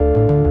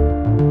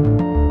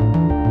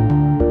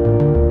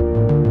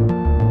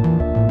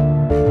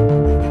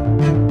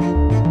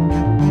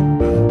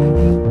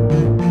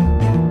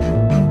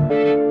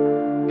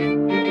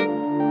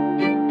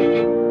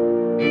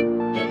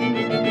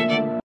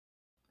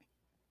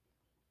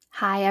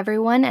Hi,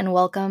 everyone, and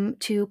welcome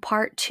to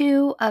part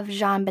 2 of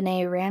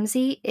JonBenet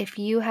Ramsey. If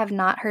you have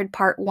not heard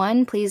part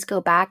 1, please go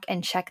back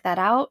and check that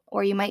out,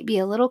 or you might be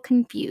a little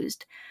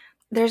confused.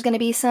 There's going to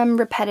be some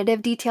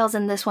repetitive details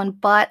in this one,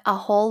 but a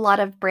whole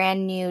lot of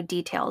brand new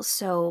details.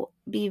 So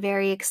be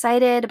very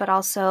excited, but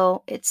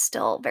also it's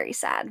still very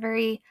sad,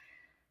 very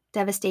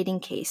devastating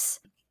case.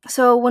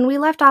 So when we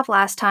left off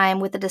last time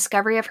with the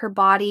discovery of her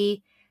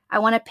body, I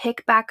want to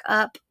pick back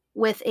up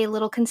with a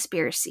little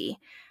conspiracy.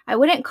 I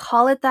wouldn't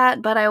call it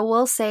that, but I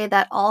will say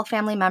that all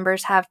family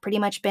members have pretty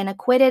much been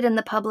acquitted in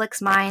the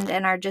public's mind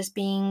and are just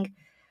being,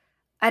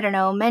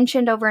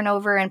 mentioned over and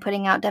over and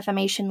putting out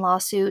defamation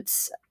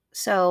lawsuits.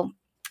 So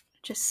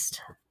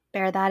just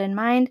bear that in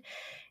mind.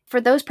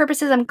 For those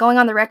purposes, I'm going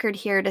on the record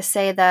here to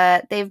say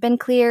that they've been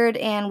cleared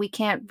and we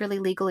can't really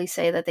legally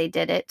say that they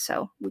did it,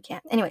 so we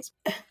can't. Anyways,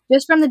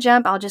 just from the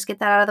jump, I'll just get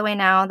that out of the way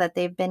now that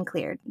they've been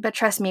cleared. But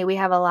trust me, we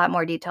have a lot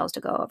more details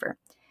to go over.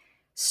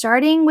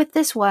 Starting with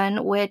this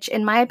one, which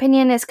in my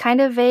opinion is kind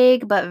of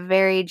vague but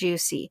very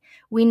juicy.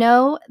 We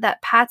know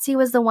that Patsy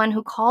was the one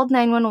who called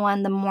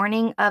 911 the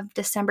morning of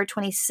December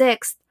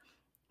 26th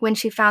when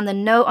she found the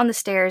note on the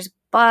stairs,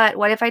 but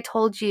what if I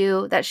told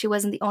you that she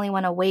wasn't the only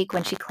one awake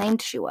when she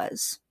claimed she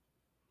was?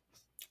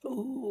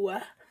 Ooh.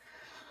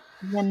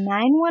 The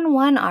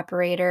 911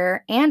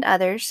 operator and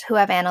others who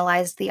have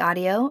analyzed the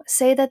audio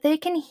say that they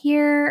can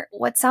hear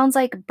what sounds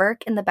like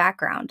Burke in the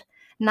background.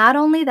 Not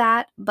only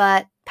that,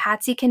 but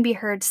Patsy can be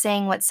heard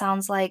saying what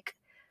sounds like,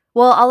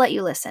 well, I'll let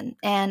you listen.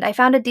 And I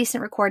found a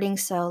decent recording,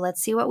 so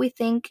let's see what we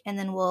think, and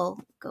then we'll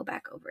go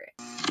back over it.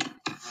 911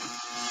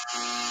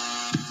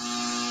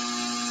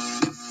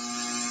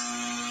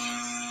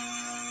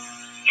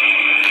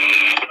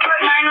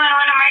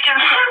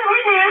 emergency.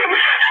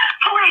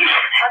 Police.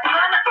 What's going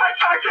on?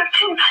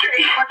 15th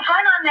Street. What's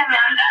going on there,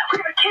 ma'am? We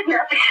have a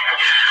kidnapping.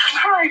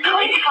 Hurry,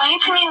 please. Explain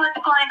to me what's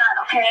going on,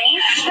 okay?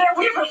 Yeah,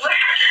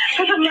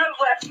 there's a note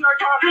left and our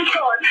daughter's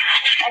gone.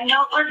 A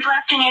note was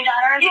left and your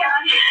daughter is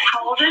gone?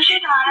 How old is your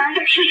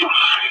daughter? 6 years old.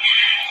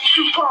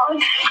 She's gone.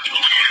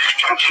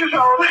 6 years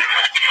old.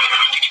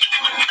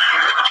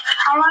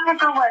 How long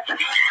ago was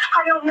it?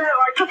 I don't know.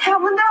 I just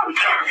found the note.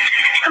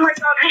 And my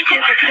daughter's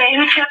gone. Does it say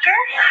who took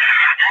her?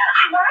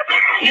 What?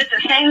 Does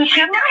it say who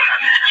took her?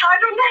 I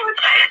don't know.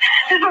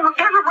 There's a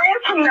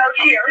ransom note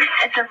here.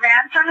 It's a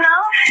ransom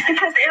note? It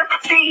says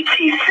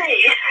SBTC.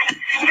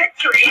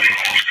 Victory.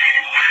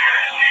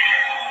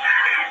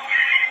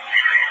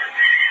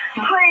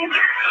 Please.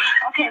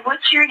 Okay,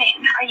 what's your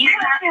name? Are you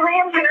Kathy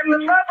Ramsey? I'm the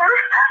mother.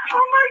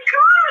 Oh my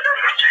God.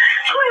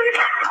 Please.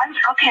 I'm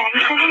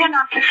sending an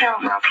officer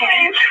over, okay?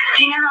 Please.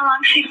 Do you know how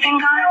long she's been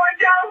gone? No, I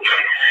don't.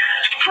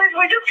 Please,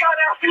 we just got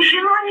out. Is she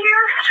on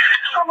here?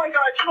 Oh my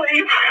God,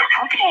 please.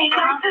 Okay,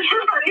 girl. Is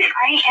somebody?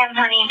 I am,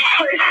 honey.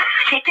 Please.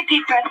 Take a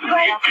deep breath. Please,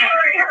 okay?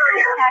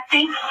 Hurry.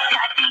 Patsy.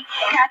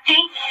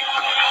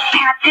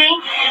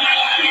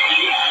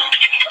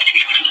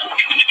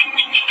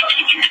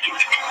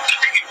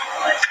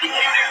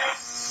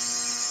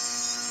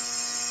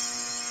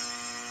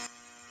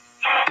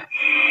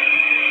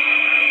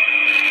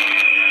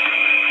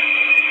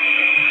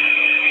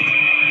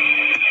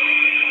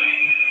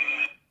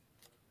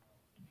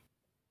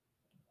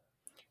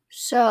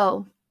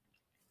 So,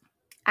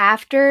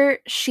 after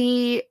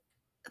she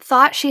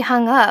thought she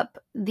hung up,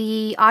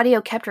 the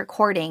audio kept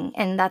recording,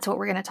 and that's what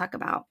we're going to talk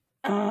about.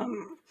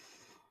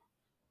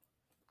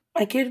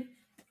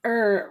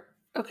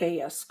 Okay,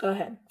 yes, go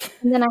ahead.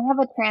 And then I have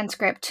a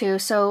transcript too.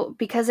 So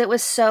because it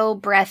was so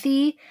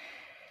breathy,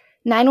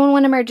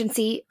 911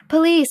 emergency,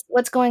 police,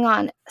 what's going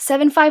on?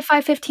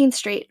 755 15th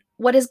Street.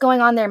 What is going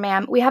on there,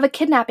 ma'am? We have a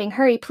kidnapping.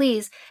 Hurry,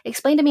 please.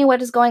 Explain to me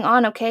what is going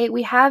on, okay?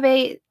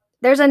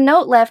 There's a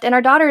note left and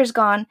our daughter is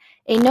gone.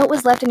 A note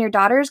was left and your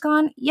daughter is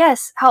gone?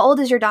 Yes. How old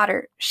is your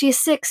daughter? She is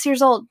 6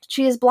 years old.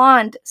 She is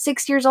blonde,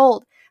 6 years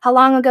old. How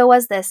long ago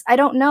was this? I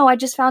don't know. I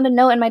just found a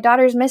note and my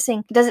daughter's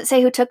missing. Does it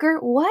say who took her?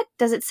 What?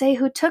 Does it say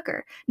who took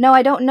her? No,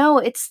 I don't know.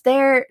 It's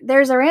there.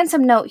 There's a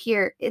ransom note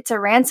here. It's a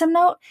ransom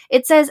note?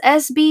 It says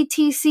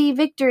SBTC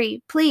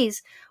Victory.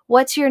 Please.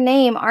 What's your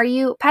name? Are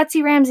you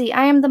Patsy Ramsey?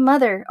 I am the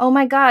mother. Oh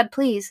my God,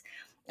 please.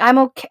 I'm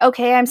okay.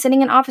 Okay, I'm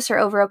sending an officer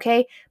over,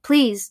 okay?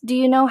 Please. Do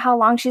you know how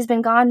long she's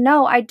been gone?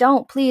 No, I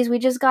don't. Please. We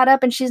just got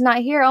up and she's not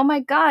here. Oh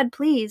my God,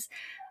 please.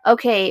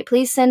 Okay,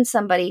 please send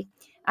somebody.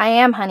 I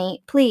am,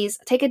 honey. Please,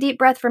 take a deep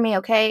breath for me,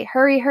 okay?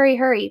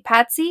 Hurry.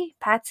 Patsy?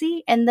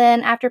 And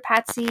then after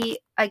Patsy,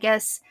 I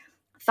guess,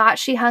 thought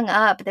she hung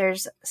up,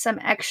 there's some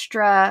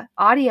extra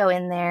audio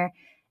in there.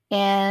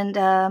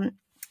 And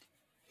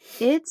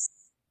it's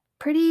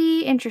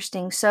pretty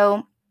interesting.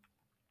 So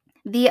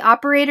the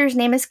operator's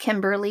name is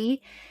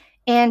Kimberly.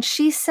 And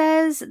she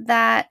says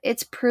that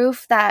it's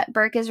proof that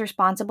Burke is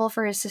responsible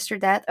for his sister's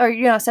death.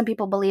 Or, some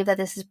people believe that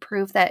this is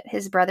proof that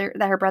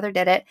her brother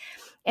did it.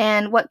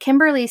 And what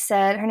Kimberly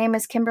said, her name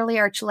is Kimberly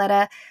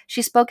Archuleta,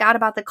 she spoke out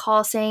about the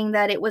call saying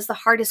that it was the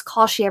hardest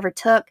call she ever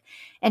took.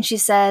 And she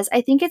says,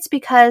 I think it's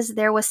because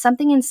there was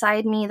something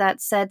inside me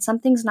that said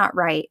something's not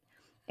right.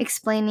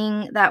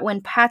 explaining that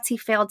when Patsy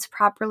failed to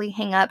properly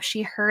hang up,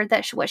 she heard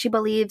that what she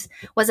believes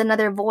was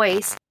another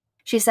voice.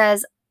 She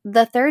says,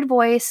 "The third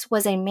voice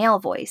was a male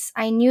voice.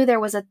 I knew there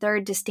was a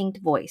third distinct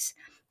voice."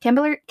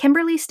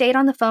 Kimberly stayed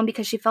on the phone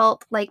because she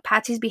felt like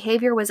Patsy's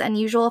behavior was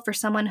unusual for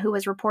someone who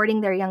was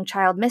reporting their young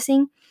child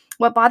missing.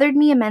 What bothered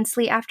me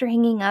immensely after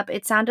hanging up,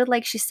 it sounded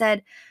like she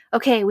said,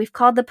 "Okay, we've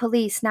called the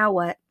police, now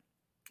what?"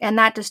 And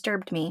that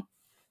disturbed me.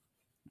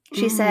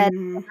 She said,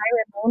 "When I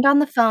remained on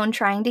the phone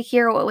trying to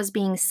hear what was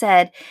being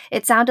said,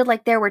 it sounded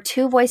like there were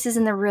two voices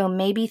in the room,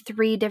 maybe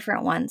three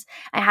different ones.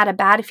 I had a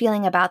bad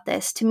feeling about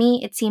this. To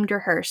me, it seemed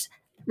rehearsed.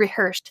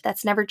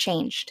 That's never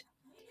changed."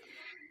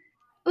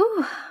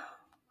 Ooh.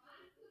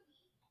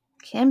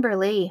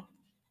 Kimberly.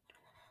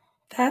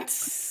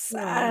 That's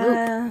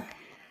I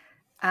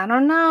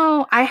don't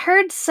know. I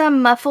heard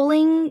some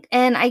muffling,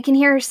 and I can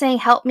hear her saying,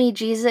 "Help me,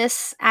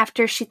 Jesus,"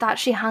 after she thought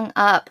she hung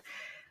up.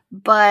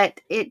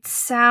 But it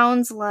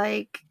sounds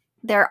like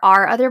there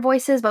are other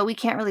voices, but we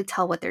can't really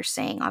tell what they're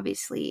saying,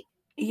 obviously.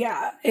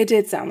 yeah, it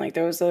did sound like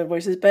there was other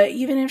voices. But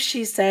even if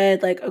she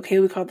said, like, okay,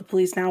 we called the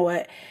police, now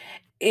what?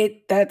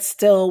 That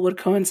still would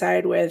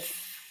coincide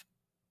with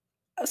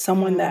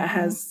someone that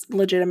has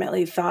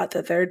legitimately thought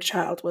that their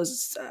child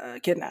was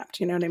kidnapped.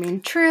 You know what I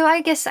mean? True.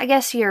 I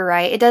guess you're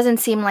right. It doesn't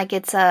seem like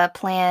it's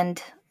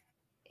planned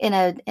in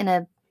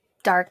a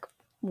dark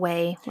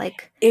way.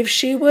 Like, if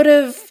she would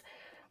have,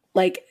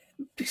 like,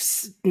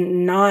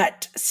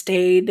 not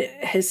stayed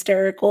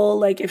hysterical,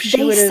 like if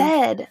she would have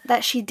said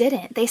that she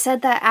didn't. They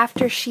said that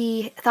after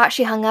she thought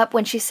she hung up,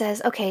 when she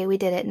says, "Okay, we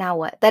did it, now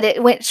what?" that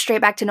it went straight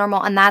back to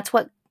normal, and that's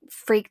what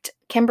freaked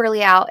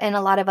Kimberly out and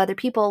a lot of other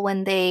people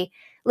when they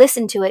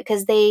listened to it,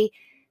 because they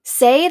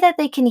say that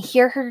they can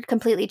hear her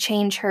completely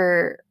change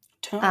her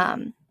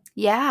tone.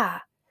 Yeah.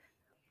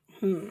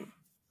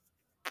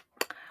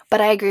 But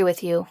I agree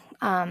with you.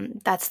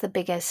 That's the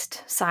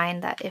biggest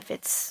sign that if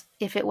it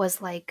was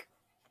like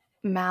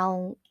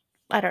I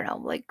don't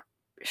know, like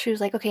she was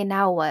like, "Okay,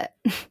 now what?"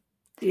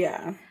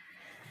 Yeah.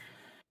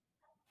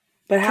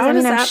 But how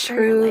does that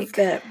prove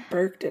that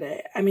Burke did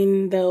it? I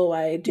mean, though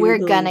I do We're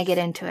gonna get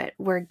into it.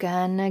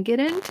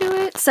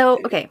 So,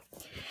 okay.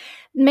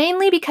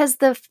 Mainly because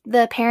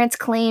the parents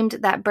claimed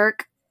that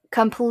Burke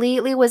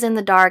completely was in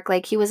the dark,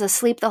 like he was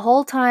asleep the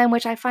whole time,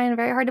 which I find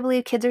very hard to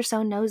believe. Kids are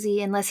so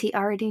nosy unless he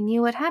already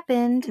knew what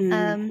happened.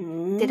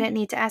 Didn't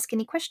need to ask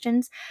any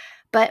questions.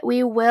 But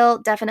we will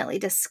definitely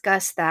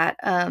discuss that.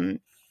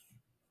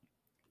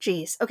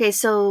 Geez. Okay,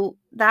 so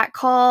that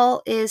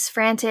call is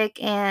frantic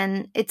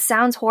and it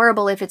sounds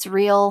horrible if it's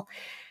real.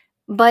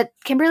 But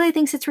Kimberly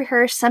thinks it's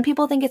rehearsed. Some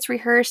people think it's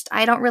rehearsed.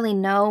 I don't really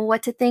know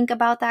what to think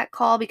about that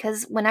call,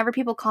 because whenever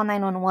people call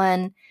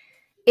 911,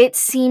 it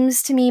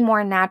seems to me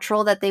more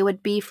natural that they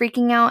would be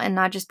freaking out and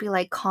not just be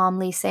like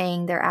calmly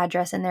saying their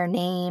address and their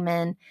name.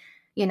 And,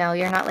 you're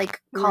not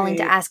like calling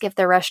to ask if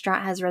the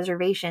restaurant has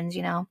reservations,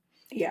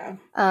 Yeah.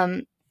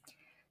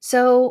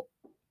 So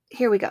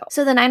here we go.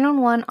 So the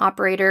 911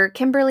 operator,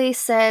 Kimberly,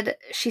 said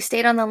she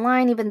stayed on the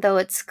line even though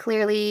it's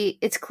clear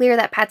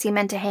that Patsy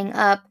meant to hang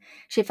up.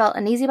 She felt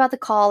uneasy about the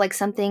call, like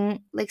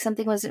something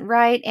wasn't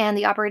right, and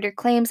the operator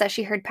claims that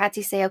she heard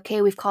Patsy say,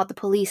 "Okay, we've called the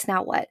police,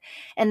 now what?"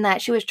 And that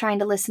she was trying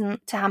to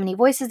listen to how many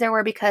voices there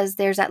were, because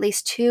there's at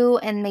least two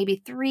and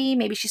maybe three.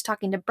 Maybe she's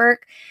talking to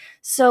Burke.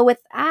 So with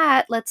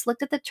that, let's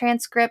look at the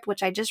transcript,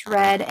 which I just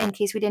read in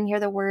case we didn't hear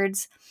the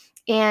words.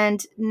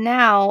 And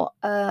now,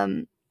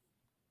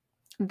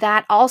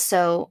 that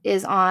also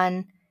is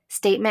on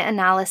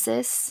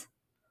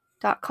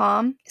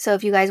statementanalysis.com. So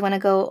if you guys want to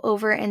go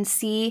over and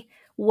see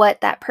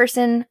what that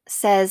person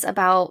says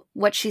about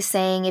what she's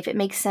saying, if it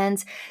makes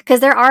sense.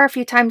 Because there are a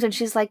few times when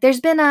she's like, "There's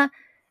been and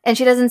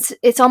she doesn't,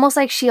 it's almost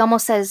like she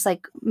almost says,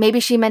 like, maybe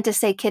she meant to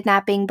say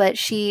kidnapping, but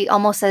she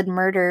almost said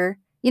murder.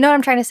 You know what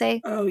I'm trying to say?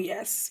 Oh,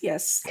 yes.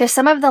 Because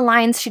some of the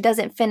lines she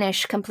doesn't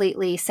finish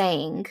completely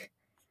saying.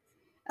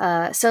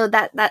 So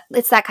that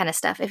it's that kind of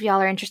stuff. If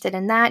y'all are interested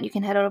in that, you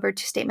can head over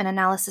to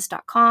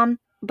statementanalysis.com.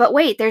 But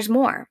wait, there's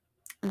more.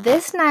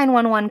 This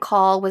 911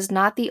 call was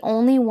not the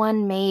only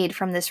one made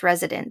from this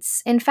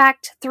residence. In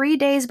fact, 3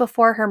 days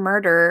before her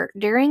murder,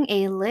 during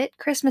a lit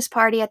Christmas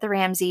party at the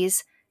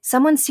Ramseys,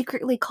 someone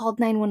secretly called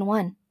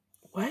 911.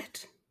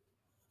 What?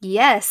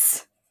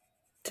 Yes.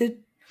 To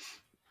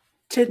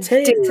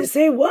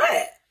say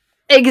what?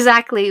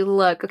 Exactly.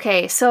 Look,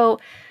 okay, so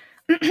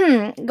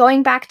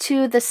going back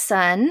to The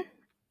Sun,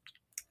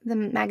 the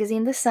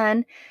magazine The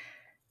Sun,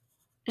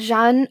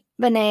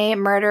 JonBenét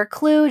murder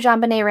clue,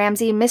 JonBenét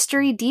Ramsey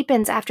mystery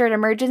deepens after it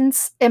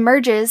emerges.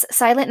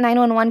 Silent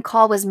 911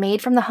 call was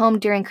made from the home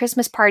during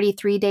Christmas party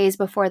 3 days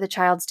before the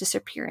child's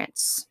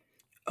disappearance.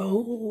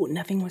 Oh,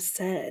 nothing was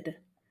said.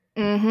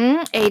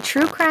 A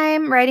true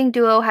crime writing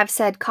duo have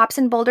said cops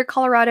in Boulder,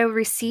 Colorado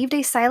received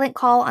a silent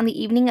call on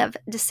the evening of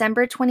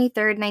December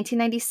 23rd,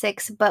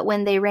 1996, but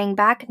when they rang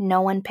back,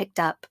 no one picked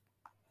up.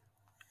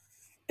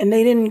 And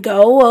they didn't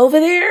go over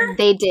there?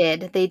 They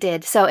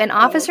did. So an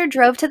officer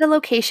drove to the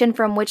location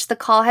from which the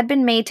call had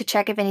been made to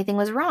check if anything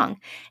was wrong.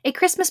 A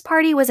Christmas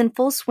party was in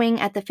full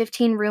swing at the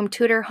 15-room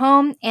Tudor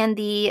home, and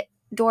the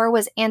door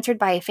was answered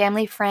by a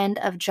family friend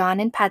of John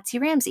and Patsy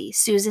Ramsey,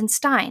 Susan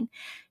Stein.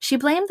 She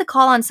blamed the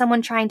call on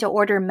someone trying to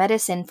order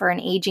medicine for an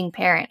aging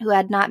parent who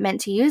had not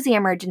meant to use the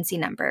emergency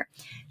number.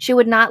 She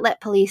would not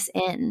let police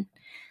in.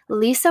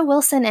 Lisa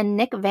Wilson and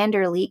Nick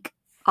Vanderleek,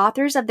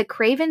 authors of the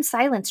Craven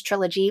Silence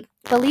trilogy,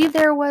 believe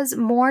there was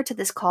more to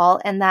this call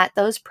and that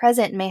those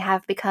present may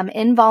have become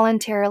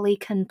involuntarily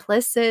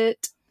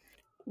complicit.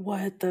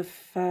 What the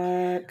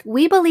fuck?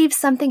 We believe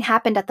something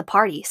happened at the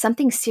party,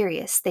 something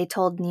serious, they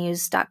told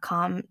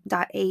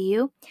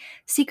news.com.au.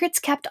 Secrets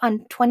kept on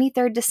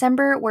 23rd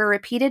December were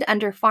repeated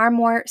under far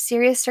more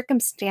serious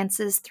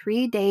circumstances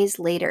 3 days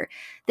later.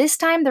 This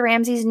time, the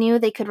Ramseys knew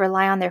they could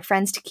rely on their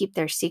friends to keep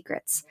their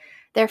secrets.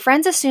 Their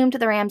friends assumed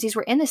the Ramseys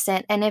were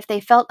innocent, and if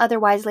they felt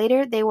otherwise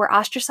later, they were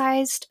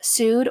ostracized,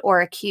 sued,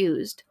 or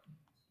accused.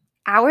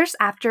 Hours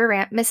after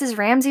Mrs.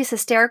 Ramsey's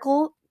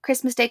hysterical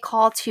Christmas Day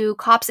call to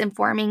cops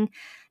informing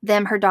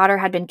them her daughter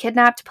had been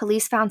kidnapped,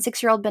 police found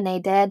 6-year-old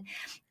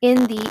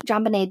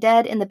John Benet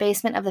dead in the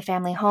basement of the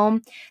family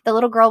home. The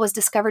little girl was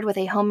discovered with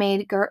a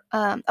homemade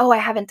I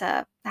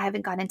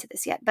haven't gone into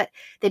this yet, but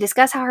they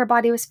discuss how her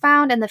body was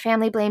found, and the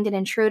family blamed an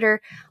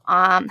intruder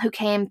who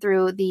came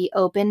through the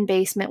open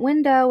basement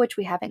window, which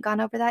we haven't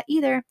gone over that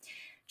either.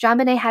 John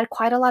Benet had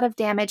quite a lot of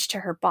damage to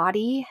her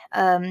body,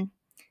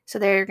 so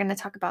they're going to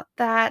talk about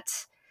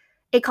that.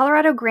 A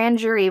Colorado grand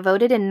jury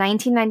voted in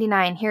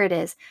 1999, here it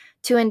is,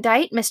 to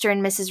indict Mr.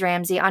 and Mrs.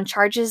 Ramsey on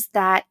charges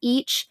that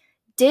each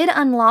did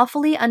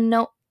unlawfully,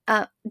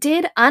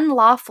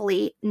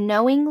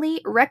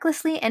 knowingly,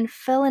 recklessly, and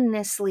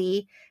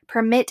feloniously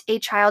permit a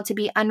child to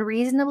be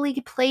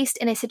unreasonably placed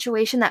in a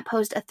situation that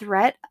posed a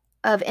threat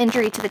of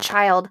injury to the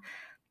child,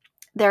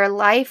 their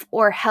life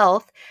or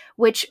health,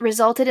 which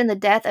resulted in the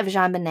death of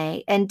John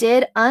Benet, and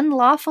did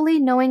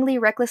unlawfully, knowingly,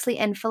 recklessly,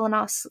 and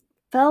feloniously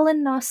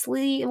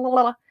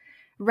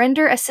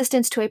render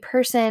assistance to a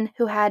person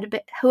who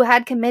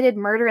had committed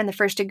murder in the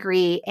first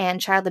degree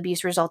and child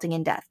abuse resulting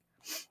in death.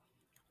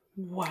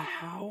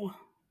 Wow.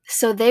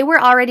 So they were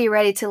already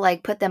ready to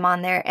put them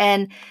on there,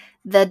 and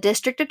the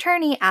district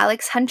attorney,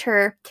 Alex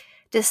Hunter,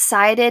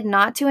 decided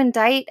not to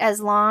indict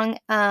has long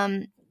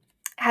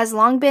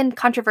been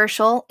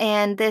controversial,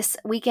 and this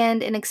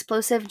weekend an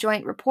explosive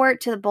joint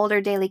report to the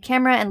Boulder Daily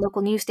Camera and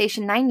local news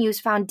station 9 News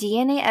found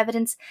DNA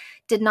evidence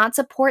did not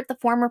support the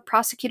former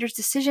prosecutor's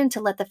decision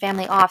to let the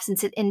family off,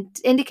 since it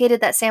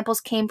indicated that samples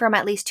came from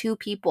at least 2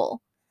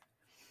 people.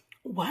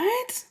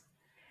 What?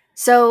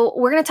 So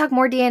we're going to talk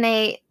more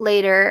DNA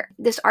later.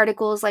 This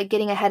article is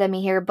getting ahead of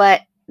me here,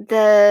 but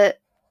the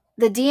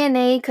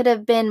DNA could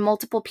have been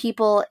multiple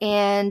people,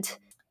 and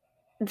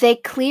they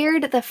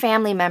cleared the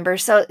family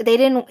members. So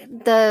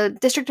the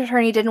district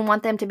attorney didn't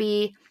want them to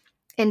be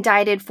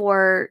indicted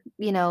for,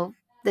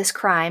 this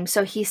crime.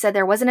 So he said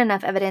there wasn't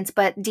enough evidence,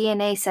 but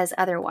DNA says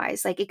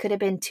otherwise. It could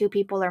have been 2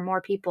 people or more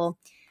people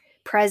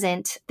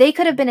present. They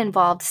could have been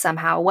involved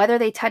somehow, whether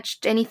they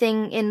touched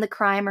anything in the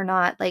crime or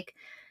not.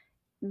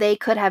 They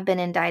could have been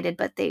indicted,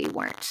 but they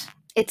weren't.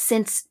 It's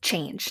since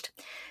changed.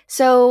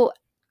 So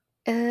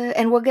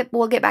and we'll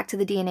get back to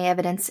the DNA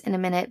evidence in a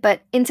minute,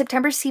 but in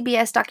September's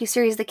CBS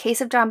docuseries The Case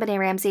of John Benet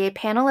Ramsey, a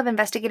panel of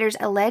investigators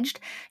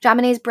alleged John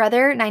Benet's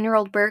brother,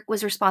 9-year-old Burke,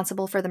 was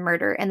responsible for the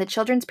murder, and the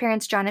children's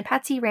parents, John and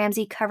Patsy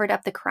Ramsey, covered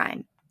up the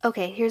crime.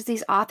 Okay, here's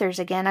these authors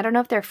again. I don't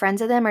know if they're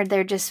friends of them or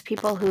they're just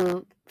people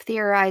who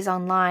theorize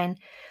online.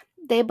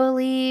 They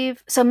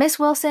believe... So Miss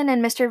Wilson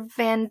and Mr.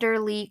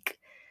 Vanderleek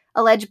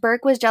allege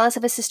Burke was jealous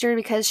of his sister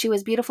because she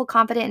was beautiful,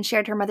 confident, and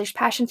shared her mother's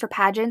passion for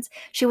pageants.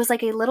 She was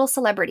like a little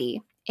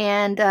celebrity,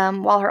 and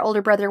while her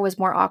older brother was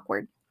more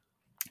awkward.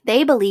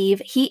 They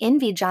believe he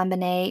envied John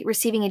Benet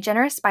receiving a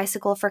generous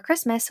bicycle for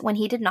Christmas when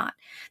he did not.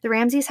 The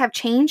Ramseys have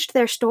changed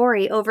their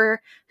story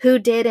over who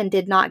did and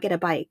did not get a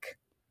bike.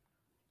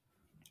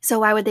 So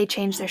why would they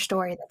change their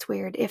story? That's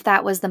weird. If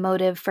that was the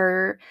motive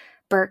for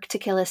Burke to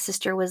kill his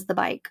sister, was the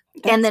bike.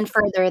 And then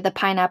further, the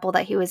pineapple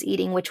that he was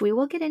eating, which we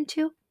will get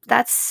into.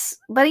 But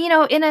in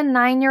a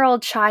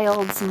 9-year-old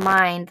child's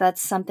mind,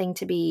 that's something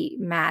to be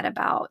mad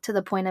about, to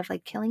the point of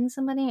killing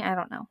somebody. I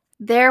don't know.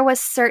 There was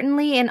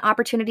certainly an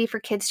opportunity for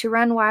kids to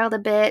run wild a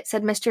bit,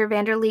 said Mr.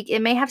 Vanderleek. It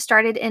may have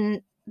started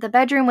in the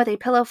bedroom with a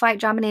pillow fight.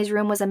 John Benet's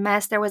room was a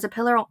mess. There was a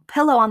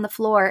pillow on the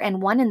floor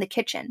and one in the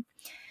kitchen.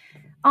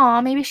 Aw,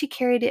 maybe she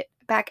carried it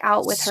back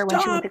out with her when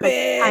she went to go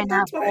get pineapple.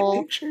 That's what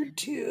I pictured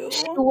too.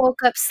 She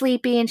woke up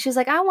sleepy and she's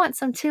like, I want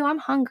some too. I'm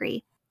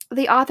hungry.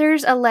 The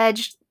authors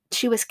alleged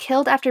she was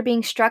killed after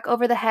being struck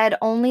over the head,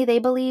 only they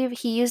believe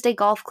he used a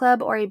golf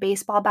club or a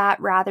baseball bat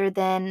rather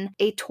than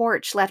a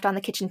torch left on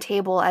the kitchen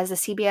table, as the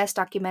CBS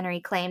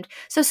documentary claimed.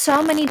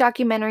 So many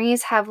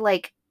documentaries have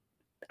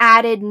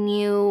added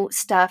new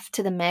stuff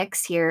to the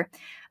mix here.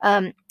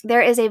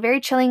 There's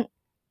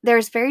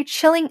very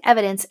chilling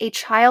evidence a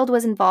child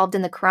was involved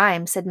in the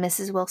crime, said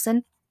Miss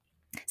Wilson.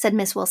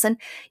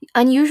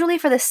 Unusually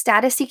for the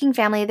status-seeking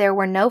family, there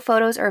were no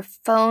photos or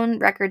phone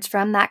records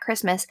from that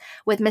Christmas,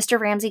 with Mr.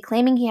 Ramsey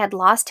claiming he had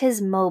lost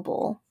his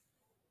mobile.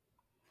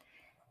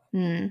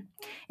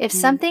 If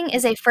something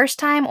is a first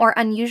time or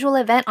unusual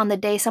event on the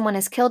day someone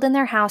is killed in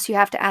their house, you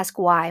have to ask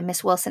why,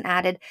 Miss Wilson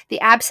added.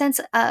 The absence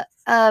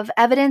of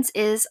evidence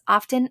is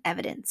often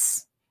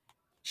evidence.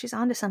 She's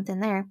onto something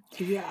there.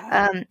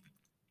 Yeah.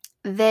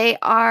 They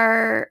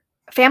are...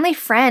 Family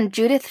friend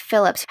Judith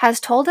Phillips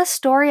has told a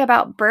story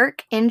about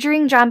Burke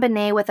injuring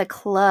JonBenét with a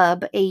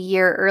club a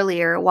year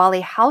earlier, while a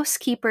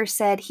housekeeper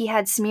said he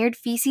had smeared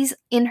feces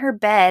in her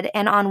bed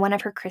and on one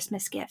of her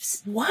Christmas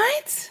gifts.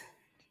 What?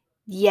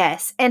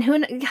 Yes. And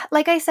who,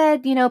 like I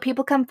said, you know,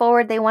 people come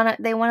forward, they want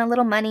a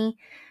little money.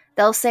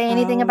 They'll say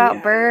anything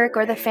about Burke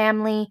or the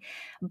family.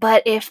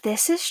 But if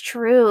this is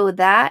true,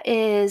 that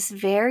is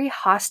very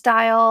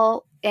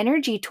hostile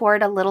energy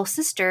toward a little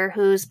sister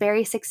who's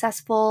very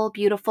successful,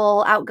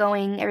 beautiful,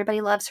 outgoing.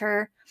 Everybody loves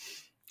her.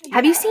 Yeah.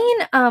 Have you seen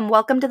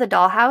Welcome to the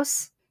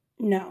Dollhouse?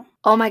 No.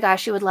 Oh my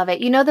gosh, you would love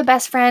it. You know the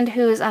best friend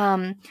who's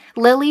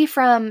Lily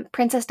from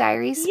Princess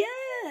Diaries?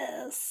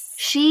 Yes.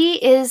 She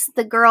is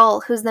the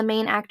girl who's the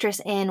main actress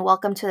in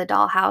Welcome to the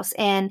Dollhouse.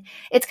 And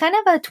it's kind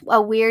of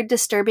a weird,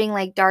 disturbing,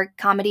 like dark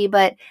comedy,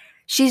 but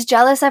she's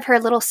jealous of her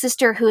little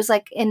sister who's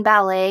like in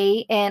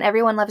ballet and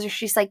everyone loves her.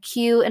 She's like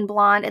cute and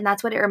blonde. And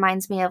that's what it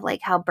reminds me of, like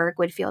how Burke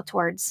would feel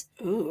towards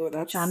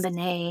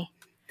JonBenét.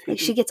 Like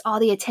she gets all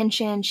the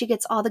attention. She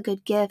gets all the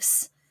good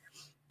gifts.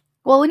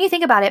 Well, when you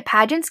think about it,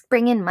 pageants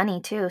bring in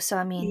money too. So,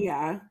 I mean.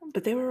 Yeah,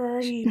 but they were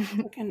already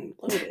fucking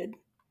loaded.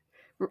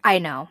 I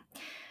know.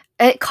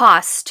 It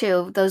costs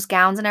too, those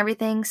gowns and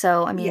everything.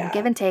 So, I mean,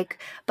 give and take.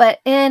 But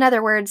in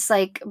other words,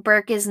 like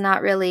Burke is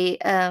not really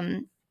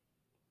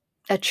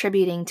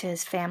attributing to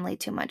his family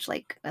too much,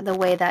 like the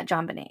way that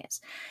JonBenét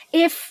is.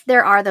 If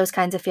there are those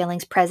kinds of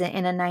feelings present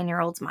in a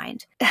 9-year-old's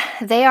mind.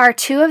 They are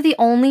two of the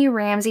only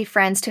Ramsey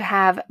friends to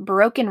have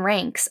broken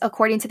ranks,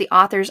 according to the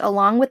authors,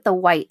 along with the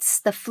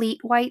Whites, the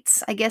Fleet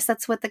Whites. I guess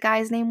that's what the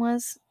guy's name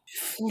was.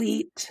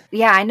 Fleet.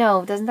 Yeah, I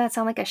know. Doesn't that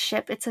sound like a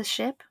ship? It's a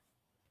ship.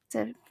 It's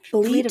a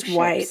fleet of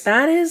White. ships.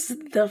 That is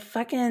the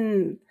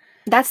fucking...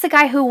 That's the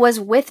guy who was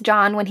with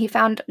John when he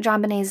found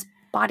JonBenét's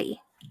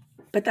body.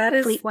 But that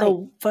is Fleet the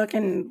White.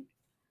 fucking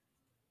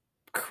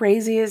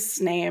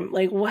craziest name.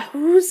 Like,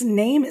 whose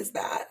name is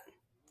that?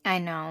 I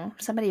know.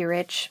 Somebody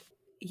rich.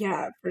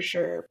 Yeah, for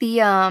sure.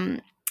 The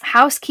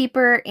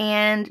housekeeper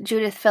and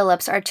Judith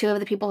Phillips are two of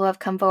the people who have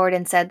come forward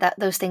and said that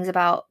those kinds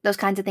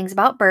of things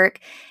about Burke.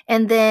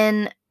 And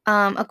then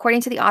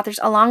according to the authors,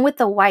 along with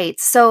the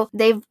Whites. So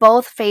they've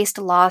both faced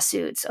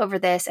lawsuits over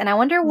this. And I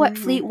wonder what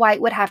Fleet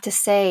White would have to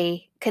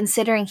say,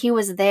 considering he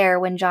was there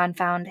when John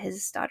found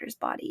his daughter's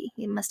body.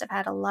 He must have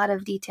had a lot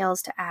of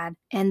details to add.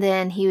 And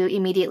then he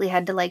immediately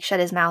had to like shut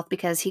his mouth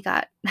because he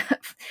got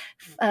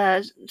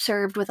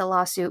served with a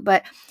lawsuit.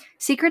 But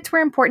secrets were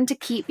important to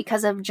keep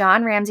because of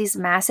John Ramsey's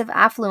massive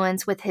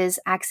affluence with his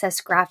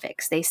Access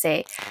Graphics, they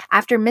say.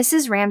 After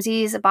Mrs.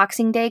 Ramsey's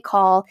Boxing Day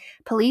call,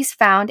 police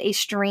found a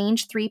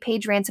strange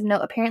 3-page ransom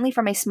note, apparently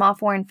from a small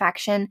foreign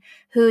faction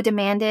who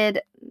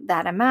demanded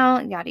that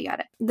amount, yada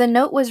yada. The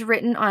note was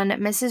written on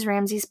Mrs.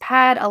 Ramsey's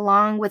pad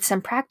along with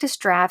some practice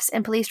drafts,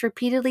 and police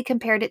repeatedly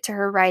compared it to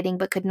her writing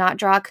but could not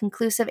draw a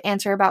conclusive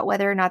answer about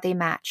whether or not they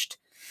matched.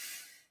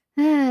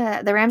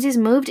 The Ramseys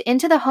moved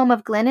into the home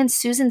of Glenn and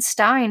Susan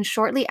Stein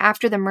shortly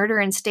after the murder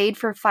and stayed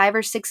for 5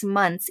 or 6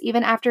 months,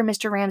 even after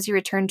Mr. Ramsey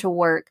returned to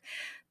work.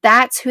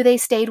 That's who they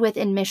stayed with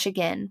in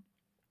Michigan.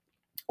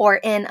 Or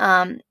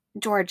in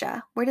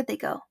Georgia. Where did they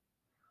go?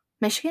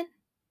 Michigan?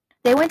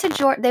 They went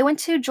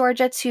to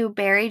Georgia to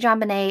bury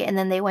JonBenét, and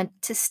then they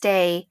went to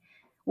stay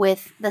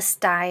with the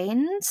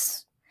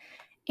Steins.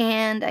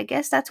 And I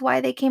guess that's why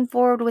they came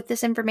forward with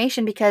this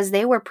information, because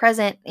they were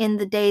present in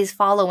the days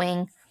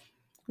following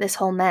this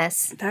whole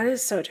mess. That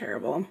is so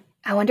terrible.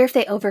 I wonder if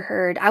they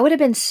overheard. I would have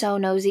been so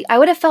nosy. I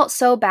would have felt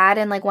so bad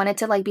and like wanted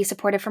to like be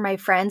supportive for my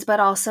friends, but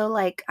also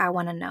like I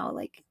want to know,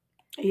 like,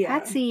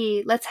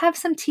 Patsy, let's have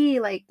some tea.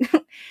 Like,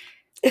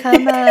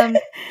 come, I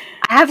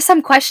have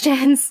some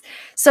questions.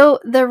 So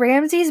the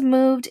Ramseys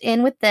moved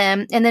in with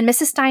them, and then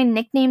Mrs. Stein,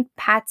 nicknamed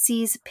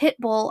Patsy's pit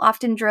bull,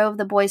 often drove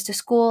the boys to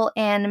school,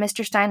 and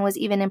Mr. Stein was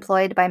even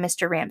employed by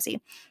Mr.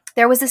 Ramsey.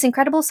 There was this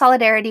incredible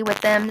solidarity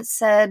with them,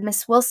 said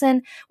Miss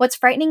Wilson. What's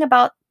frightening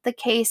about the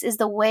case is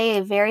the way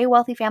a very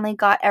wealthy family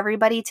got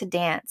everybody to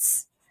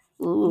dance.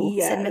 Ooh,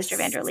 said Mr.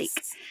 Vanderleek.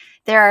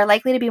 There are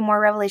likely to be more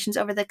revelations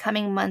over the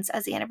coming months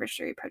as the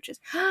anniversary approaches.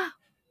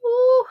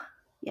 Ooh,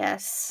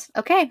 yes.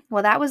 Okay,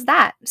 well, that was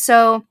that.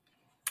 So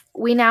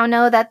we now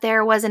know that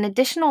there was an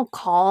additional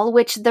call,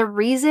 which the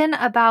reason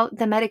about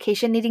the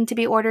medication needing to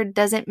be ordered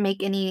doesn't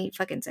make any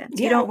fucking sense.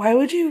 Yeah, why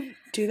would you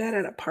do that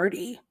at a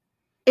party?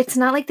 It's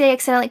not like they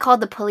accidentally called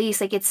the police.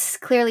 Like, it's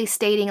clearly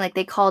stating like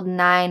they called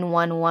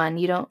 911.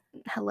 You don't,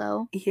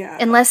 hello? Yeah.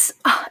 Unless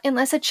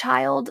a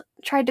child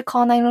tried to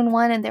call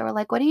 911 and they were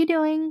like, what are you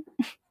doing?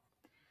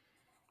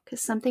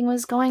 Because something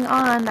was going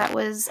on that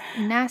was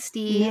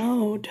nasty.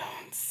 No,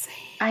 don't say.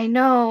 I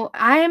know.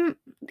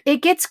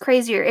 It gets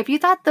crazier. If you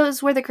thought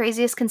those were the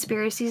craziest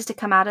conspiracies to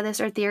come out of this,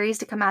 or theories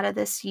to come out of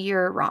this,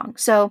 you're wrong.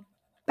 So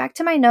back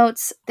to my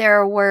notes.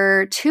 There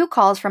were 2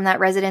 calls from that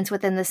residence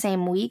within the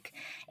same week.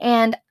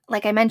 And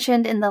like I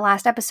mentioned in the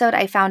last episode,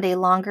 I found a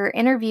longer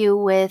interview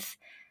with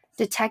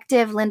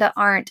Detective Linda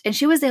Arndt, and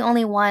she was the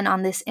only one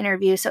on this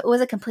interview, so it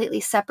was a completely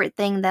separate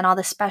thing than all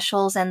the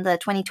specials and the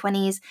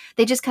 2020s.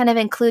 They just kind of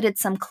included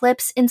some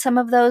clips in some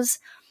of those,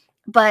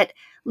 but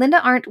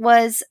Linda Arndt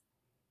was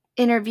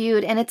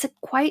interviewed, and it's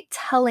quite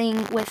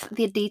telling with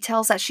the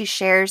details that she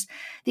shares.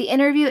 The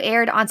interview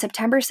aired on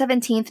September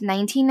 17th,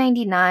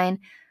 1999.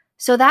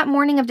 So that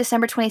morning of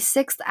December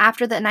 26th,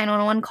 after the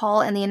 911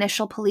 call and the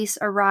initial police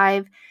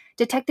arrive,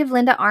 Detective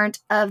Linda Arndt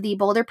of the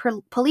Boulder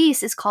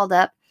Police is called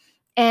up,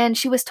 and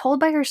she was told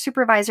by her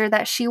supervisor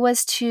that she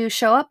was to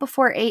show up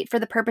before 8 for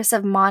the purpose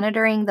of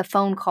monitoring the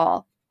phone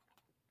call.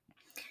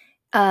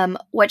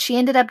 What she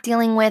ended up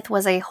dealing with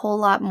was a whole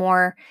lot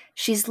more.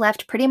 She's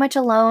left pretty much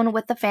alone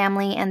with the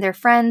family and their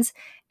friends,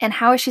 and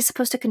how is she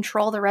supposed to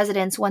control the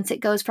residents once it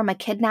goes from a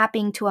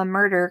kidnapping to a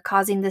murder,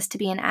 causing this to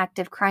be an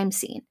active crime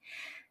scene?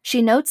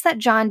 She notes that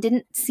John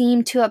didn't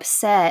seem too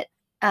upset.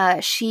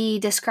 She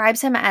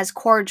describes him as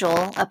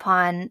cordial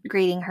upon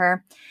greeting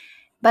her,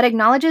 but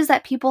acknowledges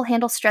that people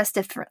handle stress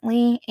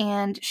differently,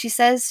 and she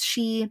says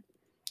she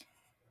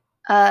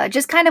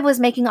just kind of was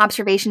making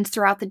observations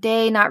throughout the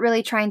day, not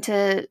really trying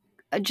to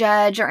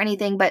judge or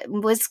anything, but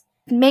was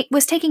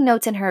taking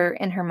notes in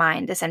her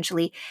mind,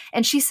 essentially.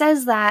 And she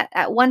says that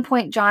at one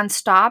point John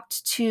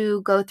stopped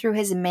to go through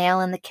his mail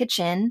in the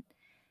kitchen,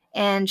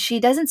 and she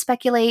doesn't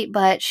speculate,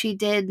 but she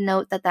did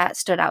note that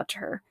stood out to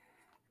her.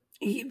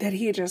 That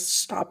he just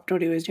stopped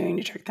what he was doing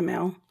to check the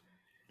mail.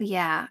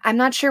 Yeah, I'm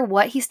not sure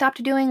what he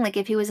stopped doing, like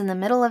if he was in the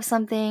middle of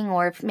something,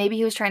 or if maybe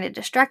he was trying to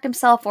distract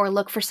himself or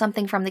look for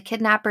something from the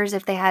kidnappers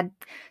if they had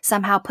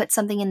somehow put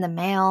something in the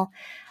mail.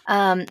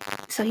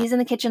 So he's in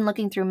the kitchen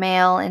looking through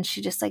mail, and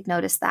she just like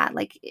noticed that.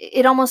 Like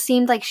it almost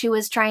seemed like she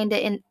was trying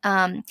to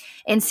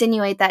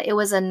insinuate that it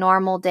was a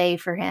normal day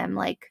for him,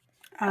 like,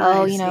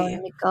 oh,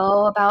 let me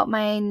go about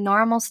my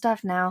normal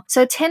stuff now.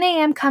 So 10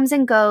 a.m. comes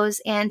and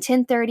goes, and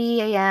 10:30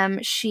 a.m.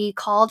 she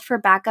called for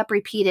backup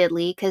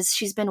repeatedly because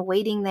she's been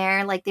waiting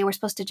there. Like they were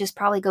supposed to just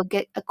probably go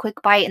get a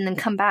quick bite and then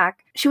come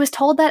back. She was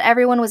told that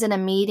everyone was in a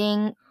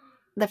meeting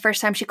the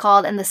first time she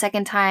called, and the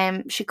second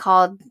time she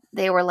called,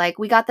 they were like,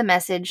 we got the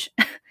message.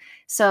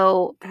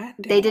 So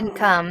they didn't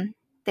come.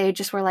 They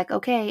just were like,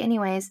 okay,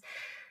 anyways.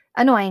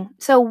 Annoying.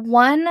 So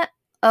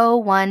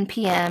 1:01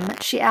 p.m.,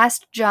 she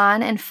asked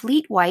John and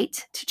Fleet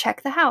White to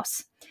check the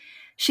house.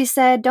 She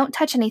said, don't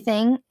touch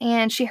anything,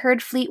 and she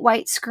heard Fleet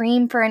White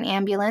scream for an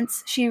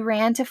ambulance. She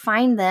ran to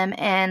find them,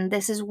 and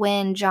this is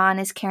when John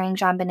is carrying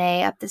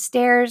JonBenét up the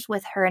stairs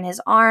with her in his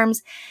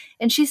arms.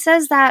 And she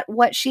says that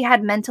what she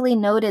had mentally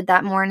noted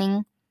that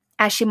morning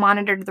as she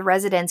monitored the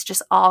residents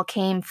just all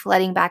came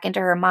flooding back into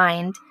her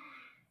mind.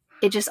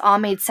 It just all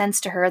made sense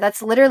to her.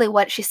 That's literally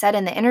what she said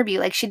in the interview.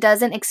 Like, she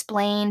doesn't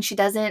explain. She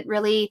doesn't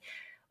really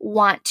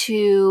want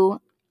to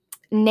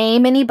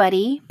name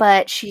anybody,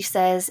 but she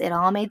says it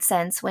all made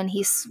sense when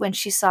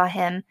she saw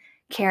him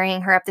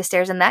carrying her up the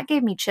stairs, and that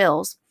gave me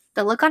chills.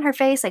 The look on her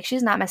face, like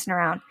she's not messing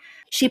around.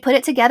 She put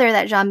it together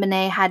that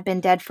JonBenét had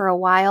been dead for a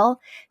while.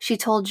 She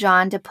told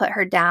John to put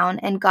her down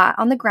and got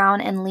on the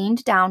ground and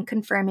leaned down,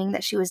 confirming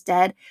that she was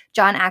dead.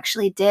 John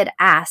actually did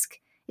ask,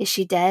 is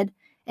she dead?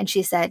 And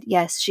she said,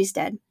 yes, she's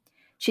dead.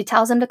 She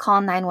tells him to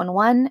call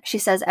 911. She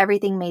says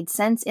everything made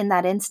sense in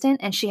that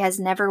instant, and she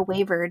has never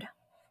wavered.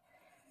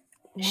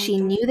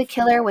 She knew the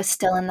killer was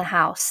still in the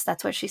house.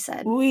 That's what she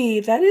said. Ooh,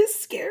 that is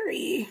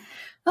scary.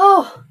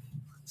 Oh,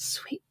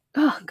 sweet.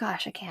 Oh,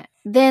 gosh, I can't.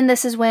 Then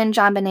this is when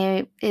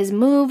JonBenét is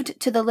moved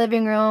to the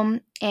living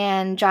room,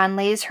 and John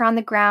lays her on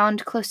the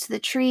ground close to the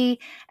tree.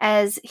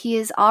 As he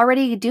is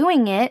already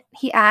doing it,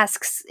 he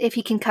asks if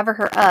he can cover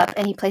her up,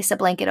 and he placed a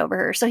blanket over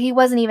her. So he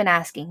wasn't even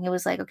asking. He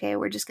was like, okay,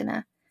 we're just going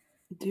to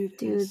do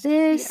this.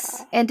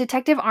 Yeah. And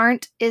Detective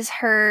Arndt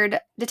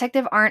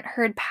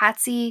heard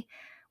Patsy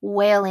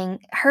wailing.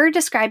 Her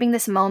describing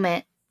this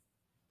moment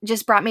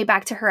just brought me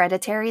back to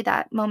Hereditary,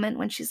 that moment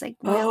when she's like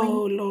wailing.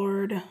 Oh,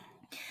 Lord.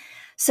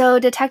 So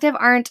Detective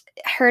Arndt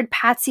heard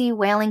Patsy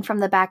wailing from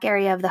the back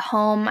area of the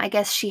home. I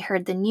guess she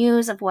heard the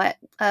news of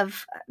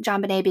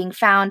JonBenét being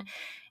found.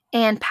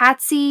 And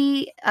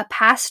Patsy, a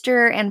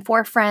pastor, and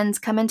 4 friends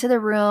come into the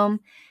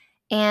room.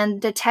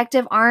 And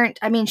Detective Arndt,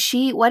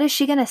 what is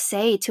she going to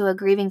say to a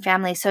grieving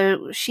family?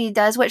 So she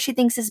does what she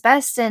thinks is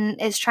best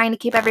and is trying to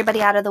keep everybody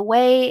out of the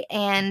way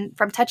and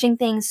from touching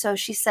things. So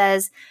she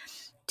says,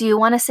 do you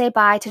want to say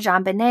bye to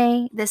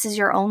JonBenét? This is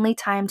your only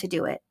time to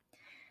do it.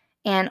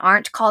 And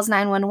Arndt calls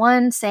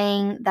 911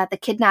 saying that the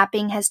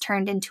kidnapping has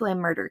turned into a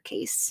murder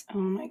case. Oh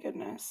my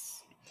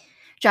goodness.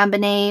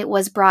 JonBenét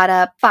was brought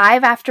up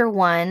 5 after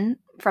 1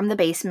 from the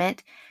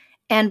basement.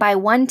 And by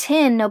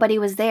 1:10, nobody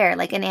was there.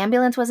 Like, an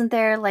ambulance wasn't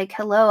there. Like,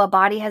 hello, a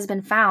body has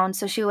been found.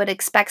 So she would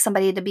expect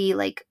somebody to be,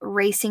 like,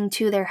 racing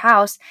to their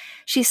house.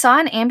 She saw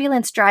an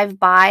ambulance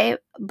drive by,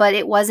 but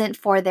it wasn't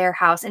for their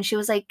house. And she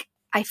was like,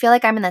 I feel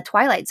like I'm in the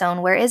Twilight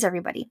Zone. Where is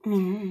everybody?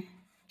 Mm-hmm.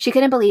 She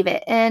couldn't believe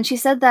it. And she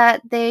said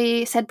that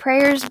they said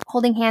prayers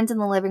holding hands in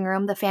the living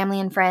room, the family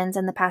and friends,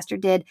 and the pastor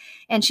did.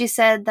 And she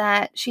said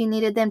that she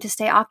needed them to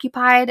stay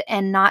occupied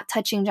and not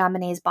touching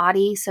JonBenét's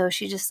body. So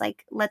she just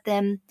like let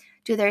them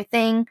do their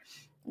thing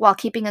while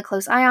keeping a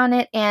close eye on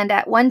it. And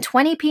at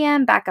 1:20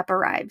 p.m., backup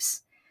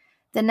arrives.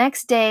 The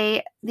next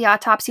day, the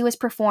autopsy was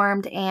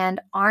performed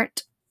and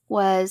Arndt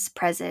was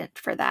present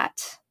for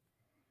that.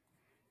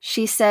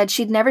 She said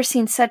she'd never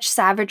seen such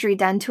savagery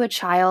done to a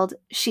child.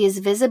 She is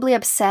visibly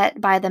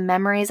upset by the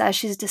memories as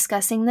she's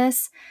discussing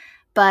this.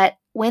 But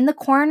when the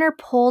coroner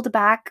pulled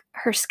back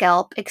her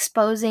scalp,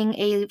 exposing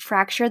a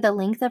fracture the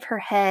length of her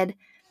head,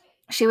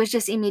 she was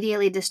just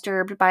immediately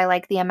disturbed by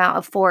like the amount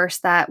of force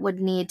that would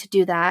need to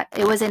do that.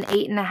 It was an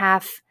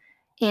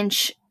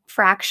 8.5-inch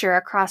fracture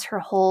across her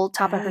whole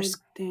top of her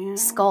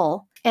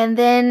skull. And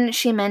then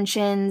she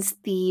mentions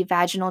the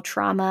vaginal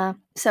trauma.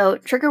 So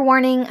trigger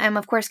warning, I'm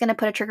of course going to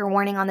put a trigger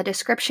warning on the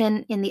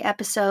description in the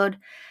episode.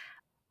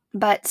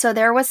 But so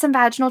there was some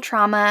vaginal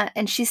trauma,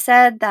 and she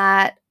said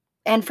that,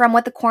 and from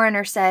what the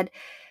coroner said,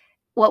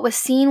 what was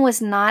seen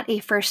was not a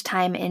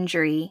first-time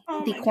injury.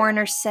 The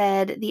coroner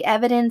said the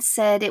evidence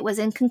said it was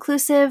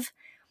inconclusive.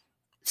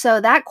 So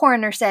that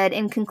coroner said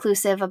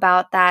inconclusive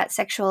about that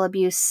sexual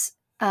abuse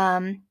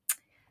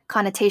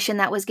connotation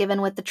that was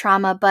given with the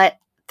trauma, but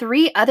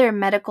 3 other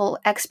medical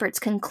experts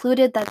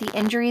concluded that the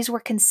injuries were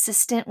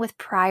consistent with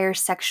prior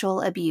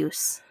sexual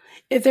abuse.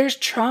 If there's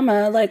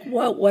trauma, like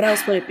what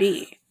else would it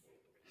be?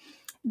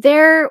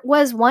 There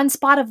was one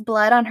spot of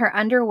blood on her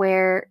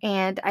underwear,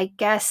 and I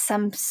guess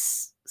some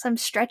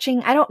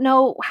stretching. I don't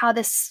know how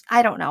this,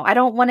 I don't know. I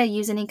don't want to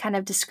use any kind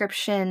of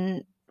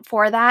description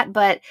for that,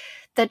 but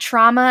the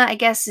trauma, I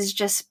guess, is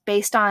just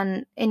based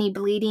on any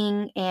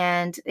bleeding,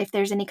 and if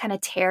there's any kind of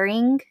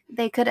tearing,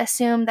 they could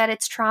assume that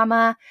it's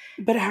trauma.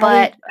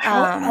 But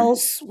how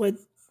else would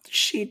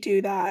she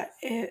do that?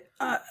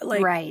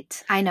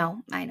 Right. I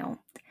know.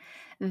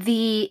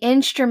 The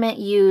instrument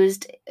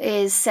used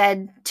is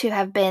said to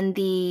have been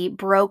the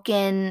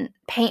broken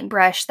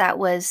paintbrush that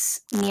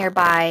was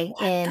nearby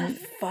in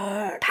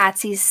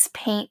Patsy's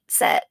paint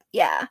set.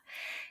 Yeah.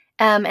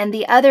 And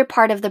the other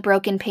part of the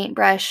broken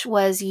paintbrush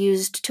was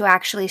used to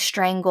actually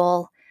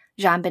strangle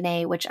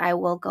JonBenét, which I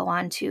will go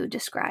on to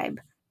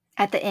describe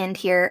at the end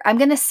here. I'm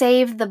going to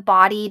save the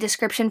body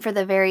description for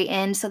the very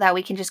end so that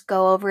we can just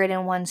go over it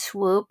in one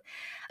swoop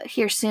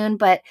here soon.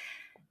 But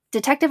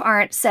Detective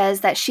Arndt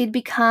says that she'd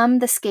become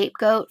the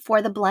scapegoat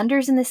for the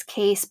blunders in this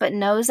case, but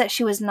knows that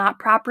she was not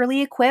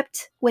properly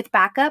equipped with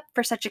backup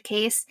for such a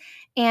case.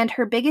 And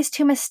her biggest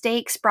 2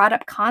 mistakes brought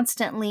up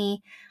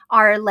constantly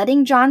are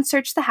letting John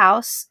search the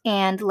house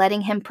and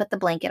letting him put the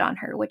blanket on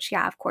her, which,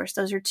 yeah, of course,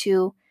 those are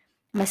 2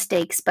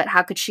 mistakes. But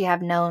how could she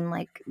have known,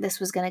 like, this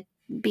was going to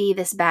be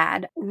this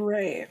bad?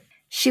 Right.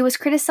 She was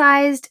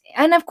criticized.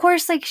 And, of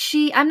course, like,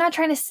 I'm not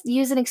trying to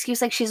use an excuse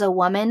like she's a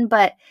woman,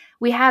 but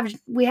we have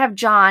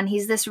John.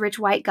 He's this rich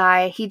white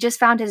guy. He just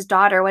found his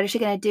daughter. What is she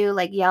going to do?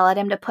 Like, yell at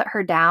him to put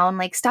her down?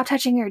 Like, stop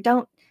touching her.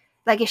 Don't.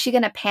 Like, is she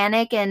going to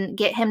panic and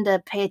get him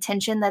to pay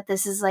attention that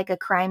this is, like, a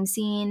crime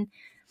scene?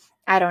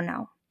 I don't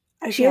know.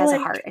 She has a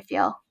heart, I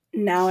feel.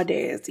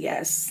 Nowadays,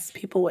 yes,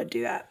 people would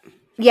do that.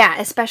 Yeah,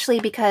 especially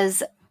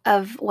because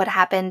of what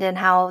happened and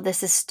how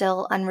this is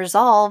still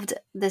unresolved.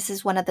 This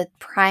is one of the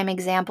prime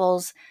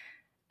examples.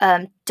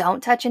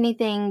 Don't touch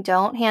anything.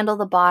 Don't handle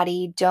the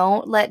body.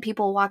 Don't let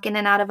people walk in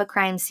and out of a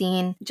crime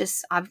scene.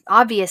 Just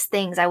obvious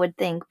things, I would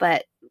think.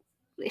 But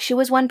she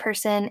was one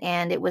person,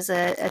 and it was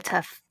a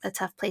tough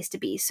place to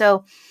be.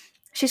 So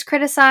she's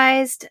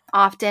criticized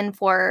often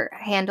for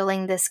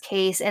handling this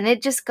case, and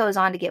it just goes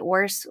on to get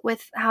worse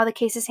with how the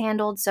case is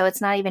handled, so it's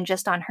not even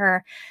just on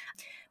her.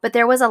 But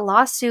there was a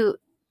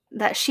lawsuit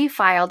that she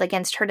filed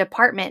against her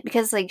department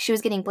because like she was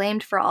getting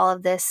blamed for all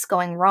of this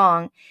going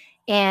wrong,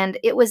 and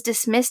it was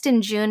dismissed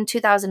in June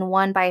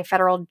 2001 by a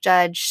federal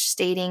judge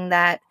stating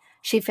that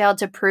she failed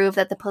to prove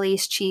that the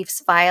police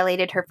chiefs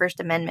violated her First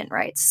Amendment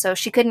rights. So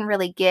she couldn't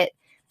really get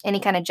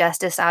any kind of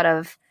justice out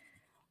of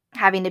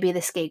having to be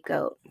the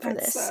scapegoat for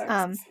this.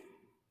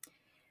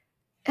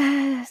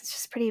 It's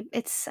just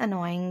it's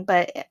annoying,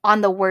 but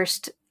on the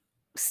worst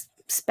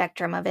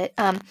spectrum of it.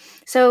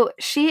 So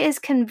she is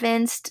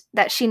convinced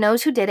that she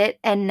knows who did it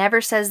and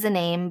never says the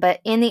name, but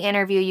in the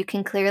interview you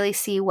can clearly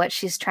see what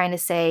she's trying to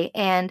say,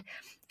 and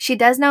she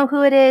does know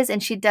who it is,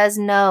 and she does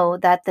know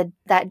that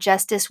that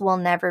justice will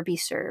never be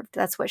served.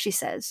 That's what she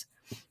says.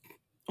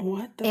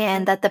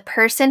 And that the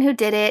person who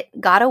did it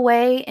got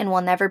away and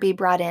will never be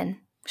brought in.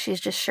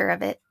 She's just sure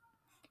of it.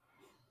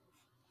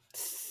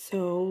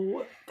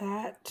 So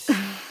that...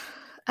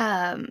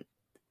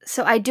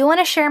 So I do want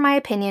to share my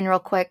opinion real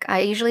quick.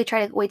 I usually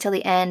try to wait till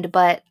the end,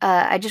 but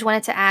I just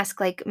wanted to ask,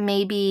 like,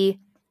 maybe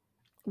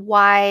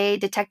why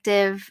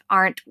Detective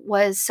Arndt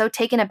was so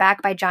taken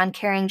aback by John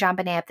carrying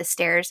JonBenét up the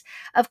stairs.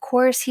 Of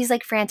course, he's,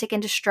 like, frantic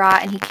and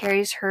distraught, and he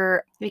carries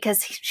her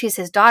because she's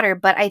his daughter,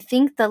 but I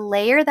think the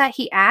layer that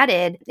he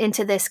added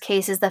into this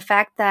case is the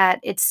fact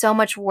that it's so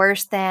much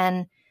worse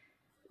than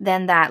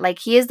than that. Like,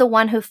 he is the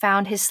one who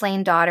found his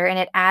slain daughter, and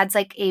it adds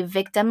like a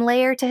victim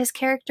layer to his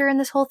character in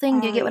this whole thing.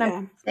 Do you get what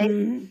I'm saying?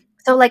 Mm-hmm.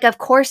 So, like, of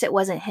course it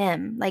wasn't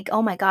him. Like,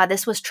 oh my God,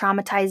 this was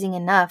traumatizing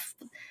enough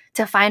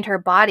to find her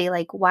body.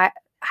 Like, why?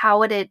 How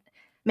would it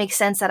make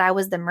sense that I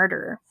was the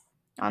murderer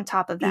on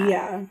top of that?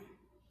 Yeah.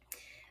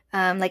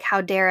 Like,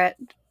 how dare it,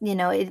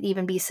 it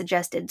even be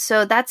suggested.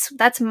 So that's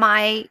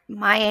my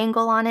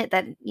angle on it,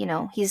 that,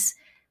 he's,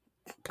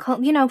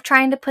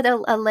 trying to put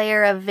a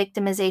layer of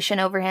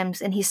victimization over him,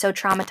 and he's so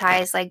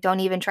traumatized, like, don't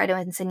even try to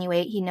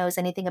insinuate he knows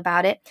anything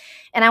about it.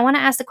 And I want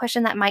to ask the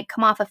question that might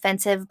come off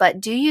offensive,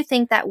 but do you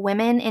think that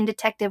women in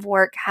detective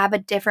work have a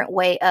different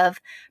way of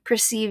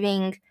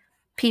perceiving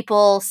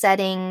people,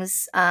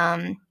 settings,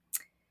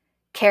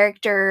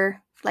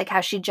 character, like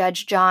how she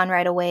judged John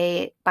right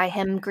away by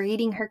him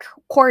greeting her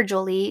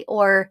cordially?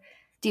 Or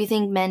do you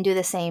think men do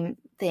the same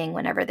thing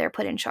whenever they're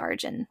put in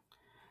charge and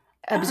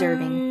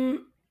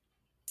observing?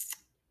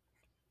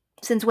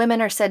 Since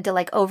women are said to,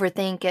 like,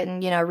 overthink it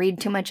and, read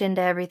too much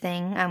into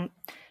everything, I'm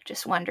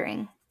just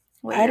wondering.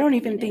 I don't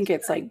even think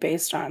it's like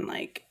based on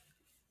like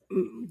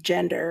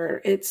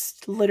gender.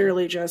 It's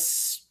literally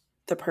just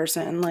the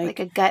person, like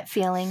a gut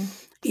feeling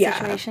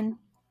situation.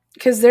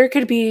 Because there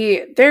could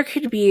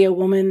be a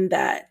woman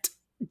that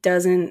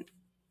doesn't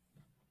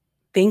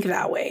think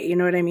that way. You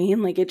know what I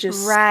mean? Like, it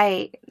just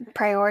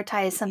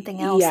prioritize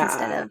something else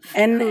instead of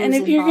and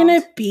if you're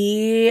gonna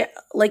be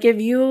like,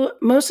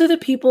 most of the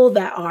people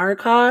that are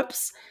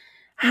cops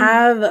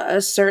have a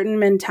certain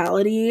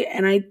mentality,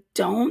 and I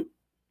don't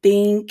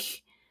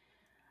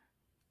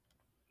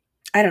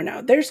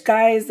know. There's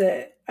guys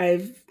that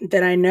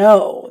I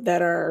know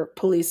that are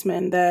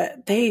policemen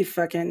that they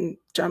fucking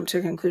jump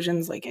to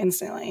conclusions like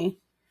instantly.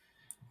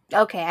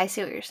 Okay, I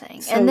see what you're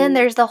saying. And then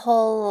there's the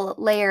whole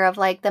layer of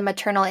like the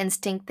maternal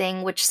instinct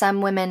thing, which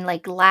some women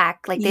like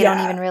lack. Like, they don't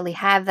even really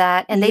have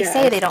that, and they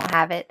say they don't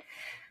have it.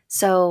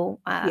 So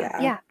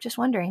just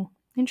wondering.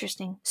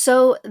 Interesting.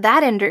 So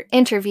that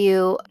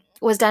interview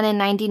was done in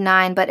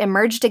 1999, but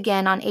emerged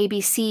again on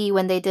ABC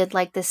when they did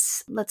like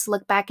this Let's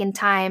Look Back in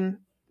Time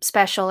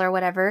special or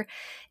whatever,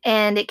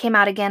 and it came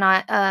out again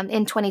on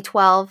in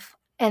 2012.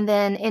 And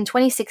then in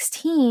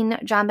 2016,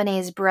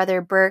 JonBenét's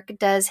brother Burke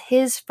does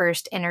his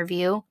first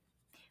interview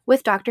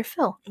with Dr.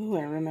 Phil. Oh,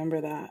 I remember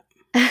that.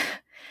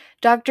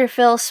 Dr.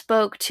 Phil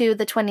spoke to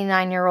the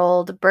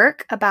 29-year-old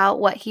Burke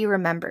about what he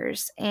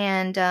remembers.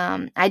 And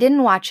I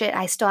didn't watch it.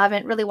 I still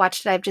haven't really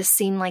watched it. I've just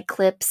seen like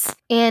clips.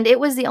 And it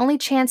was the only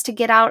chance to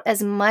get out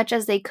as much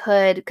as they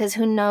could, because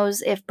who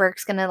knows if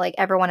Burke's going to like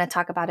ever want to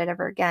talk about it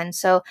ever again.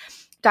 So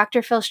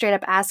Dr. Phil straight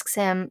up asks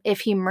him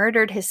if he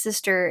murdered his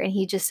sister, and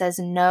he just says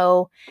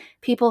no.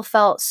 People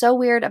felt so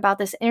weird about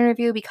this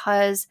interview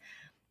because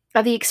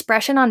of the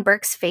expression on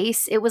Burke's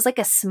face. It was like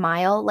a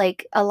smile,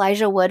 like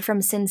Elijah Wood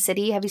from Sin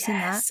City. Have you seen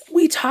that?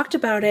 We talked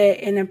about it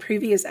in a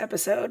previous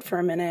episode for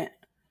a minute.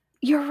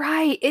 You're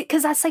right.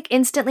 Because that's like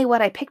instantly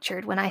what I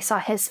pictured when I saw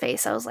his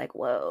face. I was like,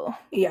 whoa.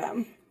 Yeah.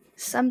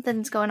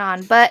 Something's going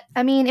on. But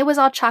I mean, it was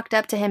all chalked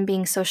up to him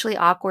being socially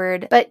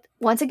awkward. But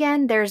once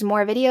again, there's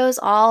more videos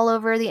all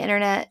over the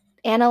internet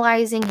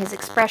analyzing his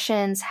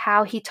expressions,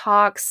 how he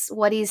talks,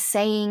 what he's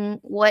saying,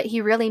 what he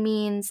really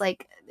means.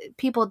 Like,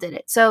 people did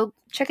it. So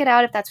check it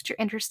out if that's what you're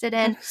interested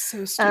in. That's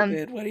so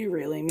stupid. What he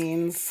really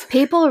means.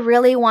 People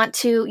really want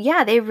to,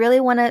 they really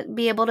want to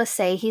be able to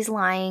say he's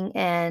lying,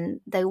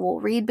 and they will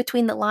read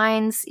between the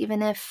lines,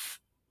 even if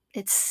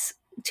it's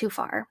too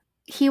far.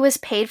 He was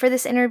paid for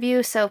this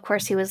interview, so of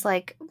course he was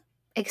like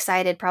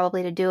excited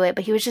probably to do it,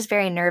 but he was just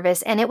very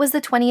nervous. And it was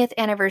the 20th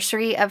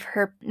anniversary of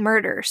her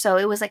murder, so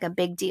it was like a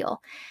big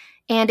deal.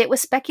 And it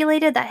was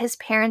speculated that his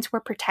parents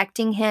were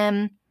protecting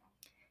him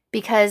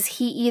because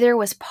he either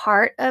was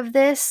part of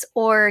this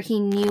or he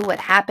knew what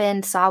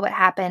happened, saw what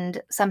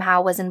happened,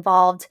 somehow was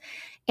involved.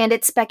 And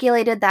it's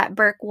speculated that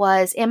Burke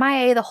was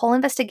MIA the whole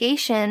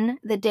investigation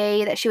the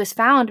day that she was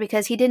found,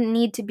 because he didn't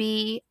need to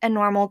be a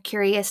normal,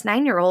 curious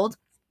 9-year-old.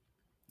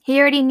 He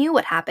already knew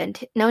what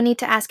happened. No need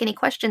to ask any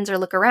questions or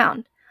look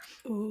around.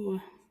 Ooh.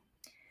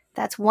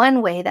 That's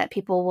one way that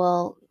people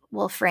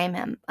will frame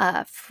him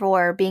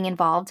for being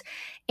involved.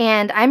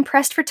 And I'm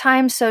pressed for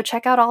time, so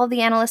check out all of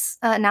the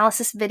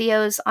analysis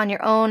videos on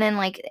your own, and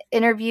like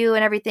interview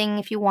and everything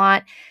if you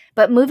want.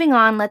 But moving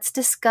on, let's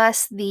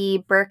discuss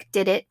the Burke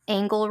did it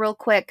angle real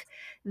quick.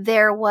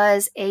 There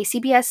was a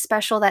CBS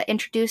special that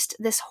introduced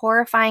this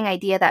horrifying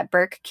idea that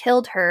Burke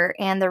killed her,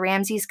 and the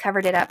Ramseys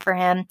covered it up for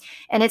him.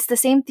 And it's the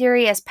same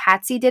theory as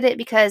Patsy did it,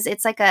 because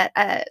it's like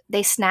a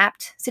they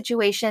snapped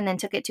situation and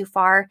took it too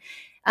far.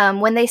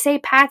 When they say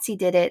Patsy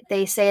did it,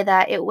 they say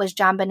that it was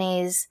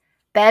JonBenét's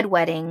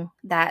bedwetting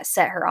that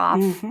set her off.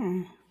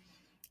 Mm-hmm.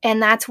 And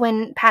that's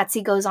when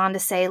Patsy goes on to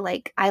say,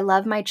 like, I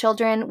love my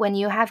children. When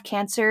you have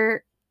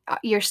cancer,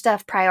 your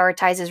stuff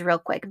prioritizes real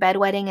quick.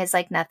 Bedwetting is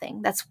like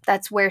nothing.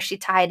 That's where she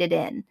tied it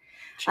in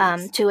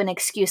to an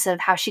excuse of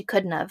how she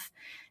couldn't have.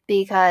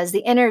 Because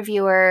the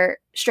interviewer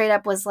straight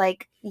up was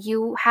like,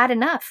 you had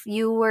enough.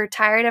 You were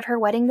tired of her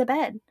wetting the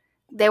bed.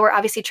 They were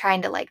obviously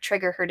trying to like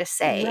trigger her to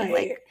say, right.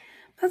 like,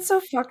 that's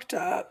so fucked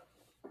up.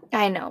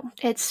 I know.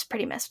 It's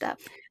pretty messed up.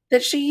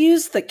 That she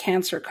used the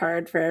cancer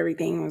card for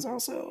everything was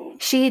also...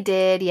 She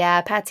did,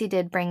 yeah. Patsy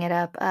did bring it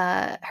up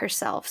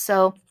herself.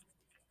 So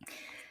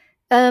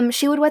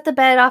she would wet the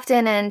bed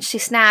often and she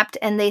snapped,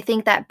 and they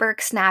think that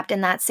Burke snapped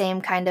in that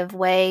same kind of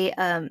way.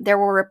 There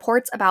were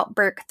reports about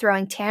Burke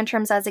throwing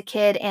tantrums as a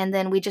kid, and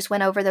then we just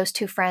went over those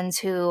two friends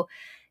who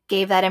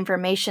gave that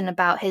information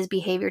about his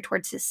behavior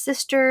towards his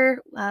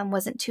sister,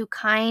 wasn't too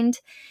kind.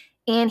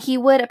 And he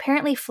would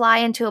apparently fly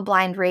into a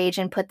blind rage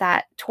and put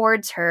that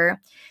towards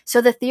her. So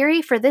the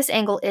theory for this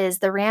angle is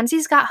the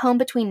Ramseys got home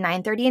between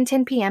 9:30 and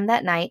 10 p.m.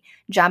 that night.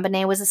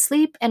 JonBenet was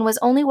asleep and was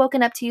only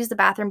woken up to use the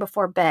bathroom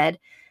before bed.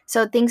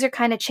 So things are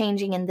kind of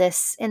changing in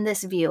this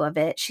view of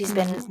it. She's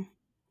been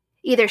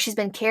either she's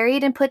been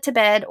carried and put to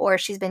bed, or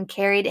she's been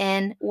carried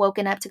in,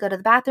 woken up to go to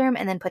the bathroom,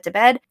 and then put to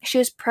bed. She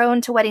was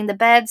prone to wetting the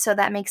bed, so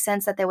that makes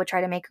sense that they would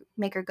try to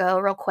make her go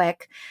real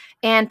quick.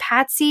 And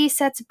Patsy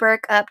sets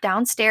Burke up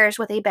downstairs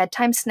with a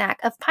bedtime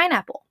snack of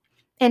pineapple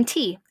and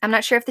tea. I'm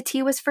not sure if the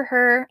tea was for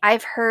her.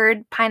 I've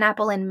heard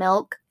pineapple and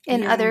milk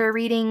in other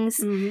readings.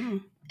 Mm-hmm.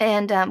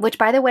 And which,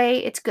 by the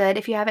way, it's good.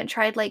 If you haven't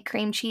tried like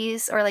cream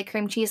cheese or like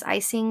cream cheese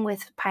icing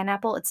with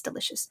pineapple, it's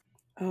delicious.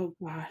 Oh,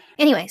 gosh.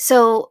 Anyway,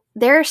 so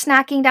they're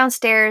snacking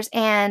downstairs,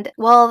 and,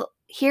 well,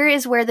 here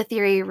is where the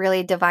theory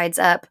really divides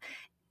up.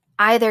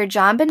 Either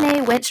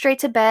JonBenet went straight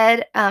to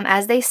bed,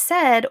 as they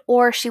said,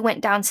 or she went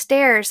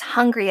downstairs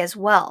hungry as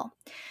well.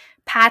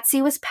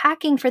 Patsy was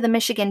packing for the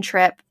Michigan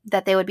trip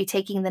that they would be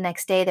taking the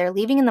next day. They're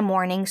leaving in the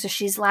morning, so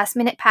she's last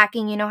minute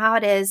packing. You know how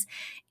it is.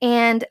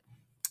 And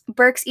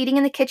Burke's eating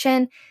in the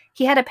kitchen.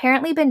 He had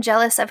apparently been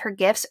jealous of her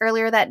gifts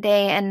earlier that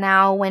day, and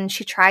now when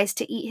she tries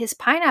to eat his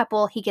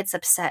pineapple, he gets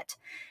upset.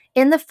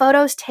 In the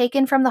photos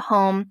taken from the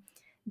home,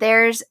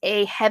 there's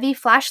a heavy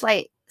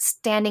flashlight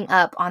standing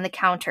up on the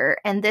counter,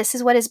 and this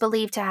is what is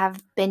believed to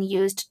have been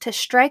used to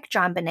strike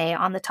JonBenet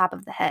on the top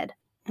of the head.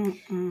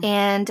 Mm-mm.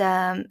 And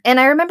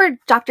I remember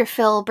Dr.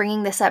 Phil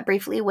bringing this up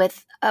briefly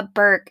with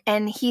Burke,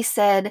 and he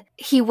said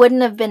he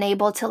wouldn't have been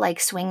able to like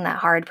swing that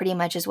hard, pretty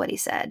much is what he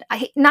said.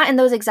 Not in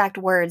those exact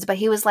words, but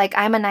he was like,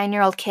 I'm a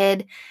 9-year-old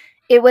kid.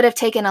 It would have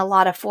taken a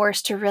lot of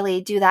force to really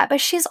do that. But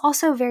she's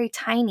also very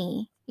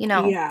tiny, you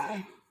know.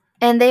 Yeah.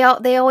 And they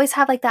always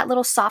have like that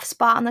little soft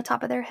spot on the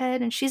top of their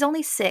head, and she's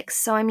only 6.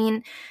 So I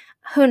mean,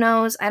 who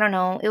knows? I don't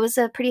know. It was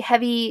a pretty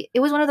heavy, it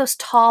was one of those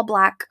tall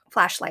black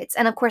flashlights.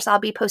 And of course, I'll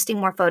be posting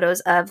more photos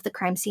of the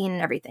crime scene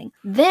and everything.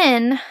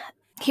 Then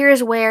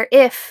here's where,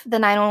 if the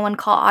 911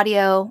 call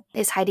audio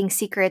is hiding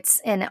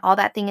secrets and all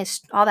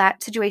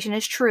that situation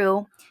is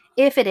true,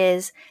 if it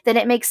is, then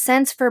it makes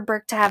sense for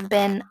Burke to have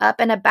been up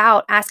and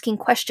about asking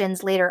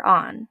questions later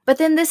on. But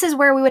then this is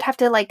where we would have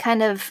to like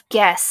kind of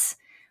guess,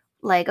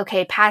 like,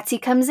 okay, Patsy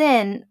comes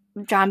in,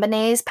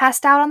 JonBenet's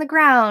passed out on the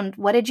ground.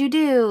 What did you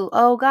do?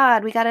 Oh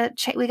God, we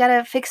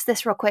gotta fix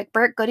this real quick.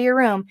 Burke, go to your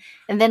room.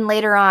 And then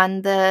later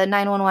on, the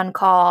 911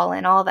 call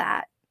and all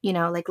that. You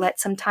know, like let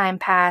some time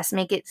pass,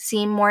 make it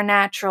seem more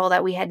natural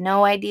that we had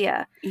no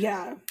idea.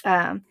 Yeah.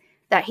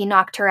 That he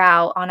knocked her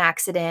out on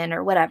accident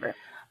or whatever.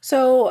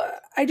 So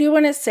I do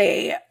want to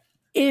say,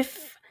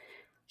 if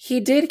he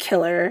did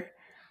kill her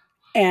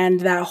and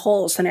that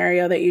whole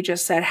scenario that you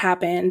just said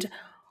happened,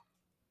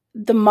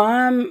 the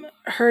mom,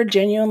 her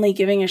genuinely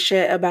giving a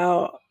shit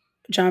about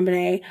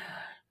JonBenet,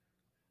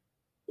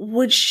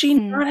 would she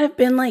not have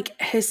been like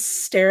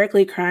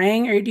hysterically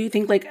crying? Or do you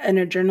think like an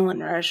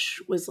adrenaline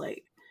rush was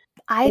like,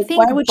 I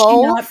think why would both.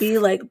 she not be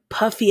like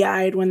puffy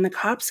eyed when the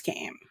cops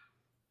came?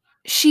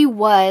 She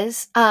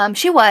was,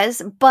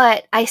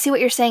 but I see what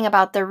you're saying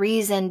about the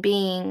reason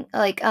being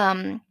like,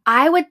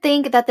 I would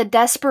think that the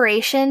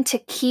desperation to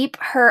keep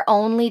her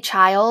only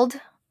child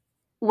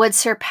would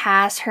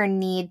surpass her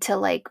need to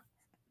like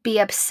be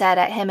upset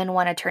at him and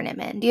want to turn him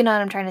in. Do you know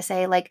what I'm trying to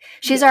say? Like,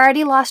 she's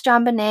already lost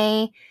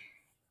JonBenet.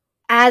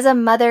 As a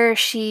mother,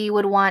 she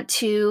would want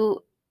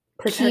to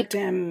Protect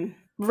him.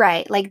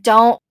 Right. Like,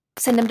 don't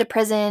send him to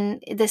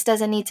prison. This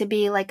doesn't need to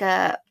be like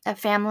a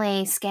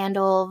family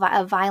scandal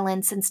of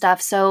violence and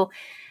stuff. So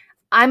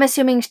I'm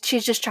assuming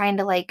she's just trying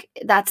to like,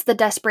 that's the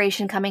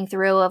desperation coming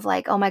through of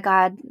like, oh my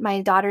God,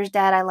 my daughter's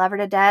dead. I love her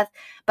to death,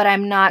 but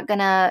I'm not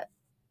gonna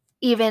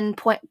even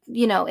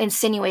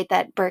insinuate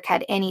that Burke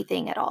had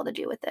anything at all to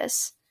do with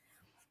this,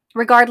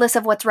 regardless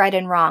of what's right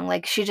and wrong.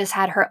 Like, she just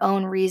had her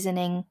own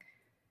reasoning,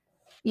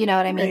 you know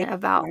what I mean,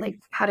 about like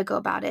how to go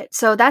about it.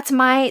 So that's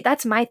my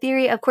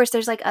theory. Of course,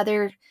 there's like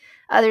other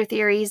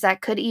theories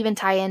that could even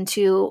tie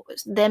into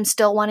them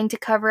still wanting to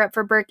cover up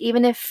for Burke,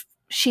 even if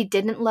she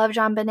didn't love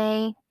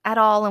JonBenet at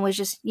all and was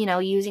just,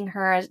 using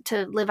her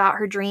to live out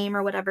her dream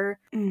or whatever.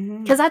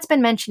 Because that's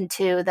been mentioned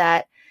too,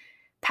 that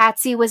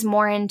Patsy was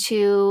more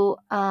into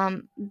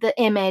the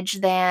image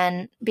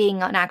than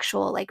being an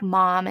actual like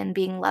mom and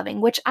being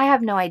loving, which I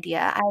have no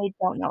idea. I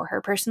don't know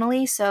her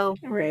personally, so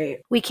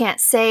we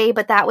can't say.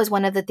 But that was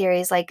one of the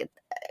theories, like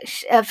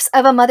of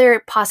a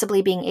mother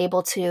possibly being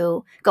able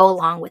to go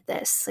along with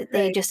this. Like,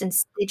 they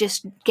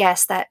just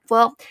guessed that,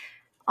 well,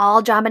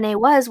 all JonBenet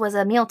was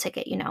a meal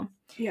ticket,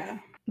 Yeah.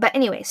 But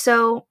anyway,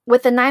 so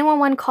with the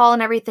 911 call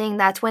and everything,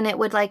 that's when it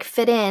would like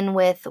fit in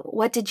with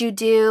what did you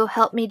do?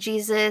 Help me,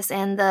 Jesus.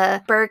 And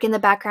the Burke in the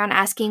background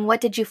asking,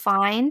 what did you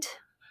find?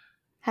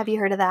 Have you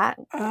heard of that?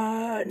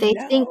 They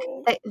No.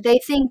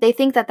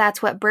 think that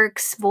that's what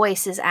Burke's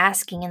voice is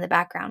asking in the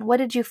background. What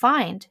did you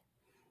find?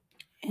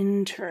 And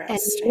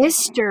Interesting.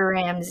 Mr.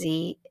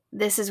 Ramsey,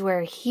 this is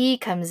where he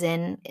comes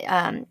in.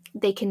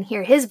 They can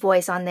hear his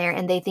voice on there,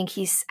 and they think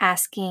he's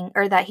asking,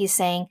 or that he's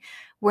saying,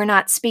 "We're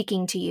not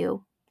speaking to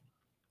you."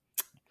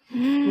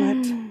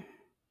 What?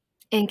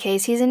 In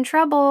case he's in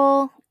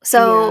trouble.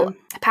 So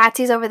Yeah.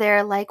 Patsy's over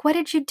there like, what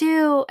did you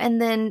do? And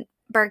then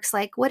Burke's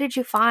like, what did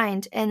you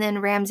find? And then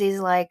Ramsey's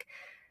like,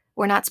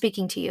 we're not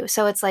speaking to you.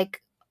 So it's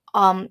like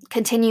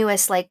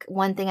continuous, like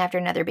one thing after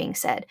another being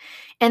said.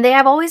 And they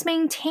have always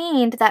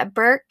maintained that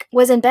Burke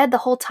was in bed the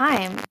whole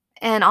time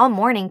and all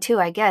morning too,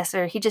 I guess,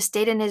 or he just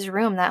stayed in his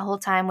room that whole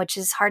time, which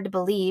is hard to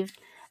believe.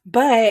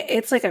 But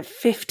it's like a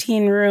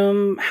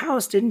 15-room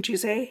house, didn't you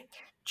say?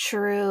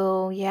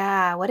 True.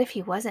 Yeah. What if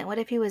he wasn't? What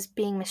if he was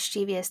being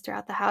mischievous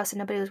throughout the house and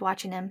nobody was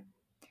watching him?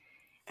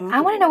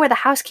 I want to know where the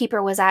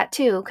housekeeper was at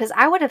too, because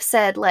I would have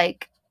said,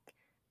 like,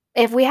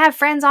 if we have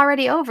friends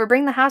already over,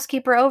 bring the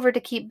housekeeper over to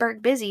keep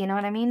Burke busy, you know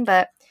what I mean?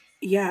 But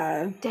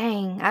Yeah.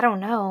 dang, I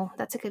don't know.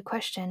 That's a good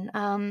question.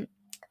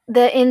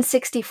 The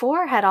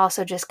N64 had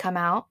also just come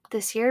out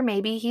this year.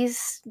 Maybe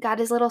he's got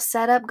his little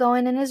setup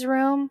going in his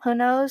room. Who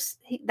knows?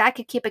 That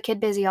could keep a kid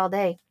busy all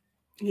day.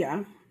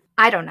 Yeah.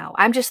 I don't know.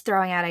 I'm just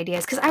throwing out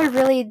ideas because I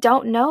really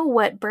don't know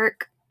what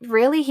Burke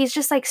really. He's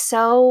just like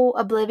so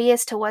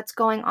oblivious to what's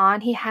going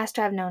on. He has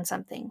to have known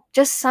something.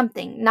 Just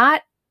something.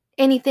 Not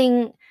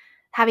anything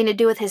having to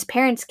do with his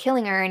parents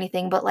killing her or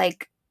anything, but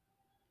like,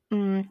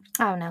 I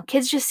don't know.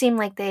 Kids just seem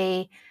like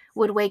they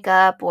would wake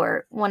up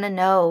or want to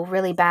know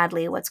really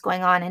badly what's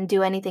going on and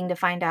do anything to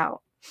find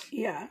out.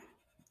 Yeah.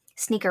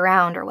 Sneak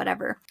around or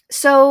whatever.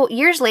 So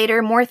years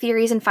later, more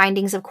theories and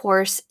findings, of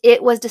course.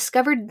 It was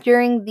discovered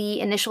during the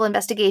initial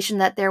investigation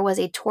that there was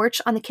a torch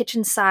on the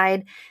kitchen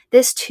side.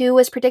 This too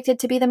was predicted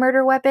to be the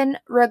murder weapon.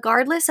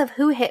 Regardless of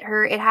who hit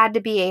her, it had to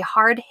be a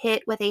hard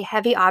hit with a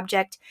heavy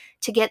object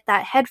to get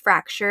that head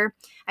fracture.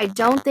 I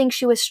don't think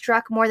she was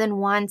struck more than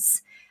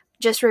once,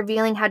 just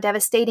revealing how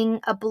devastating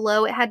a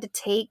blow it had to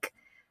take.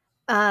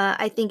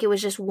 I think it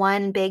was just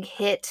one big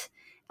hit.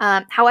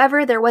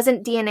 However, there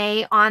wasn't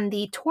DNA on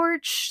the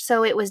torch,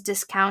 so it was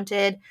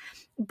discounted.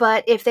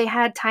 But if they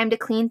had time to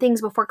clean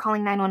things before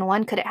calling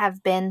 911, could it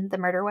have been the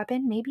murder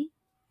weapon, maybe?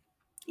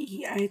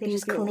 Yeah, I They think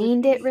just it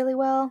cleaned it really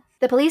well.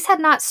 The police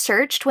had not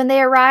searched when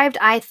they arrived.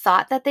 I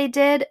thought that they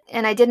did,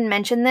 and I didn't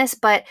mention this,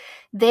 but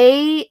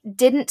they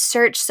didn't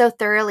search so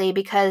thoroughly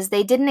because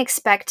they didn't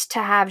expect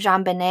to have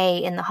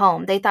JonBenét in the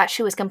home. They thought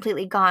she was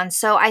completely gone.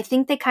 So I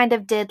think they kind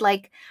of did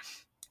like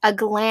a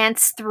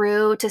glance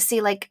through to see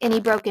like any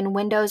broken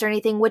windows or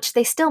anything, which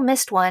they still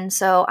missed one.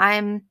 So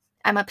I'm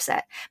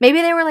upset.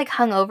 Maybe they were like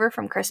hungover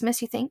from Christmas,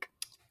 you think?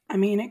 I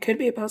mean, it could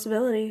be a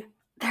possibility.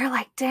 They're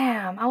like,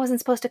 damn, I wasn't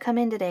supposed to come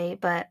in today,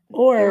 but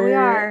Or here we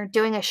are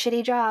doing a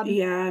shitty job.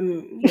 Yeah,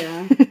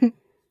 yeah.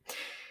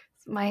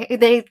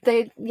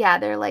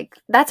 They're like,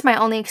 that's my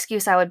only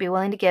excuse I would be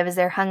willing to give is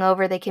they're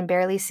hungover, they can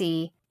barely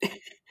see.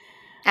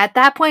 At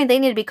that point, they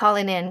need to be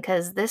calling in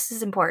because this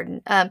is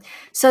important.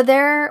 So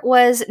there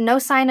was no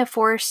sign of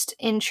forced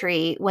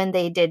entry when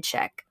they did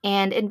check.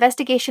 And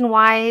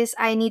investigation-wise,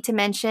 I need to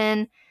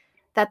mention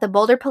that the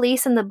Boulder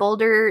Police and the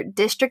Boulder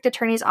District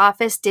Attorney's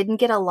Office didn't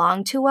get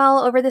along too well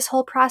over this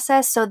whole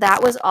process, so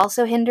that was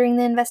also hindering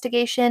the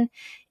investigation.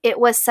 It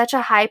was such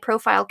a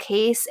high-profile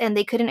case, and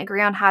they couldn't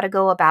agree on how to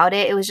go about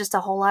it. It was just a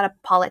whole lot of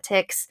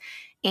politics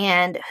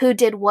and who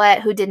did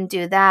what, who didn't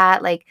do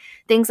that, like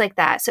things like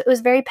that. So it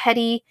was very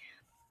petty.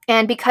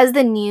 And because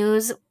the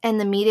news and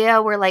the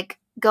media were like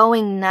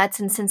going nuts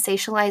and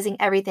sensationalizing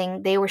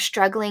everything, they were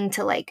struggling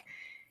to like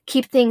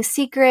keep things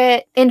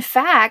secret. In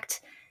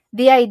fact,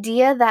 the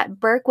idea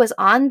that Burke was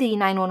on the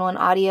 911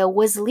 audio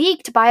was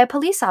leaked by a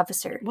police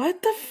officer.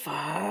 What the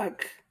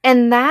fuck?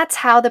 And that's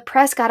how the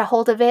press got a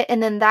hold of it.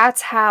 And then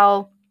that's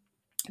how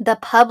the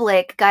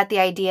public got the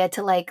idea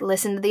to like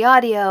listen to the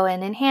audio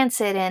and enhance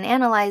it and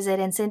analyze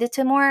it and send it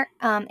to more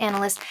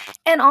analysts.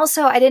 And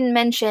also, I didn't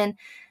mention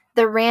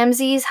the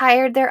Ramseys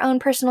hired their own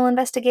personal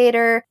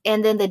investigator,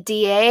 and then the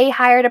DA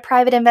hired a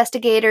private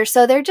investigator.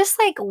 So they're just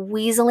like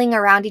weaseling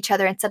around each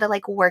other instead of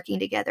like working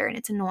together, and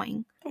it's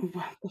annoying.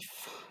 What the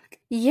fuck?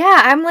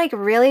 Yeah, I'm like,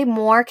 really,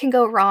 more can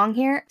go wrong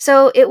here.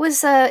 So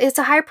it's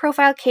a high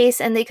profile case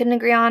and they couldn't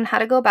agree on how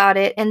to go about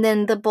it. And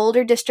then the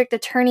Boulder District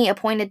Attorney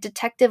appointed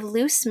Detective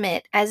Lou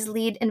Smith as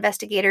lead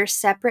investigator,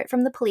 separate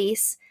from the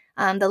police,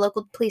 the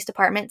local police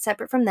department,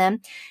 separate from them.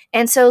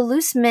 And so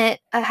Lou Smith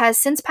has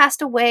since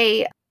passed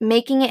away,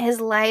 making it his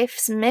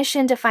life's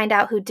mission to find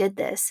out who did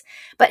this.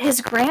 But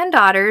his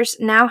granddaughters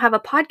now have a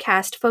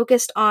podcast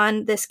focused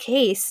on this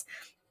case.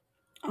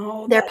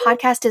 Oh, their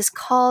podcast is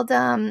called,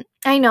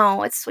 I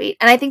know, it's sweet.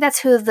 And I think that's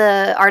who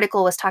the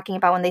article was talking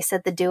about when they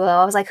said the duo.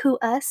 I was like, who,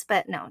 us?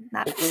 But no,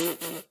 not us.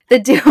 The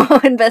duo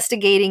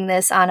investigating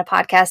this on a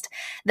podcast.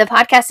 The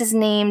podcast is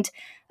named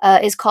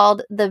is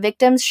called The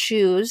Victim's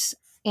Shoes.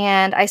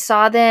 And I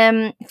saw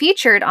them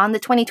featured on the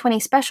 2020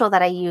 special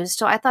that I used.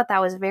 So I thought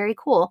that was very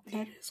cool.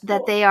 That is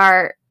cool.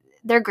 That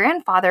their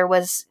grandfather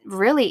was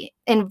really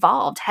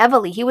involved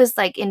heavily. He was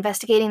like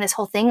investigating this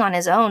whole thing on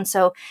his own.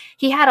 So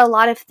he had a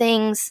lot of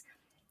things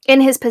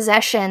in his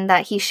possession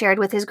that he shared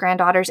with his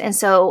granddaughters. And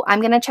so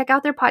I'm going to check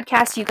out their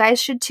podcast. You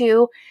guys should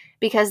too,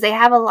 because they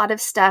have a lot of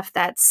stuff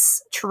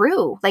that's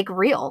true, like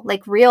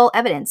real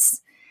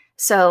evidence.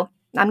 So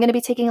I'm going to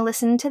be taking a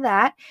listen to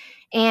that.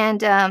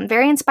 And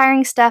very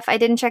inspiring stuff. I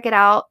didn't check it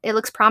out. It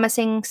looks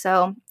promising.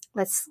 So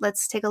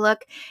let's take a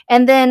look.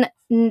 And then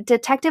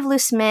Detective Lou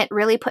Smit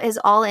really put his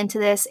all into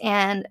this.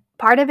 And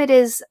part of it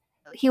is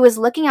he was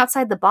looking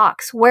outside the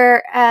box,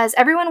 whereas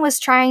everyone was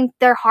trying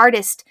their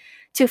hardest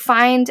to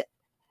find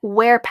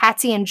where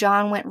Patsy and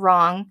John went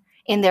wrong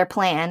in their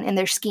plan, in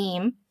their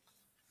scheme.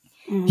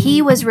 Mm-hmm.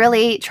 He was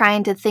really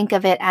trying to think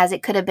of it as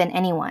it could have been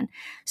anyone.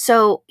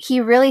 So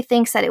he really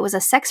thinks that it was a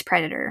sex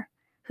predator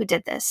who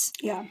did this.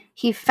 Yeah.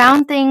 He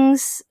found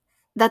things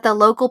that the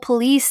local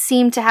police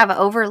seemed to have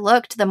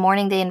overlooked the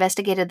morning they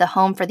investigated the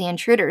home for the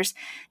intruders.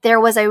 There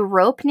was a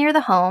rope near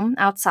the home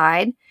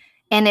outside,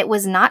 and it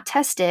was not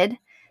tested.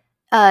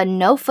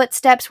 No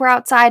footsteps were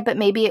outside, but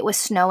maybe it was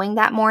snowing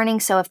that morning.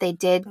 So if they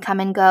did come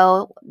and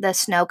go, the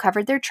snow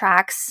covered their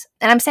tracks.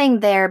 And I'm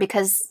saying there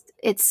because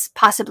it's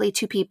possibly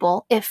two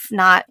people, if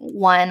not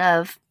one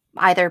of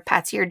either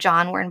Patsy or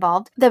John were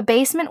involved. The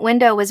basement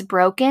window was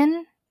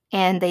broken,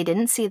 and they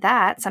didn't see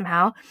that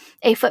somehow.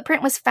 A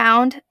footprint was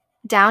found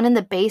down in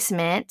the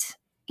basement,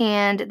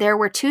 and there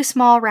were 2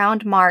 small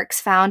round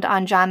marks found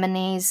on John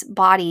Monet's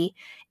body,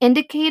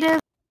 indicative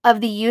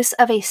of the use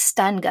of a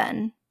stun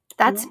gun.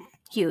 That's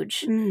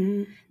huge.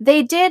 Mm-hmm.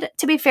 They did,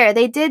 to be fair,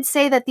 they did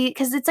say that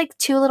because it's like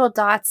 2 little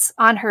dots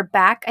on her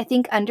back, I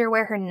think under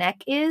where her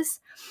neck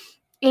is.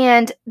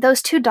 And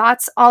those 2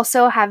 dots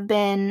also have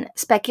been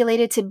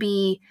speculated to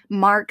be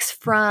marks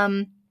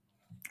from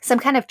some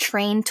kind of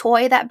train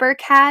toy that Burke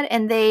had,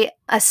 and they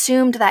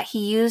assumed that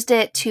he used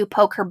it to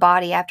poke her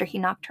body after he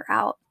knocked her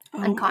out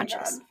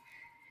unconscious.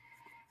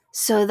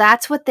 So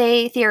that's what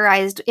they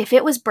theorized if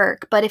it was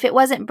Burke. But if it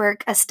wasn't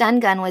Burke, a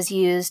stun gun was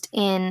used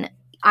in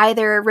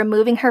either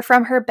removing her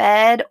from her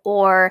bed,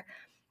 or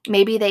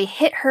maybe they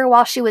hit her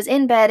while she was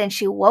in bed and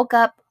she woke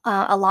up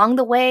along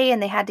the way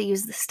and they had to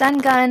use the stun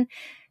gun.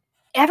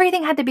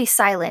 Everything had to be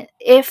silent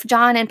if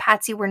John and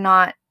Patsy were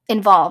not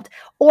involved.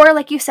 Or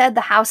like you said,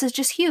 the house is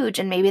just huge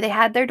and maybe they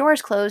had their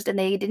doors closed and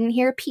they didn't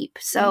hear a peep.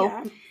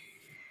 So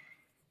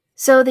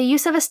the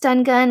use of a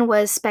stun gun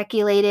was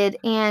speculated,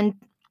 and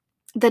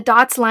the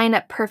dots line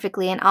up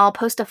perfectly. And I'll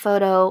post a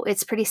photo.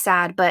 It's pretty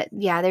sad, but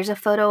yeah, there's a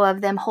photo of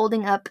them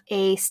holding up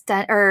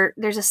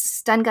there's a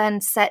stun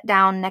gun set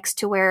down next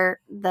to where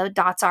the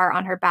dots are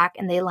on her back,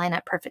 and they line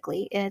up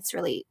perfectly. And it's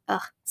really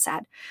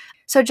sad.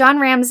 So John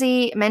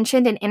Ramsey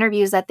mentioned in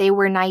interviews that they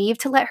were naive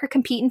to let her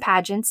compete in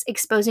pageants.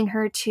 Exposing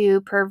her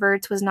to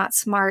perverts was not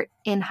smart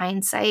in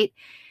hindsight.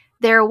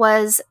 There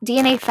was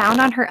DNA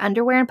found on her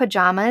underwear and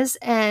pajamas,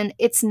 and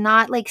it's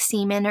not like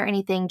semen or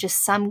anything,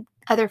 just some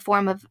other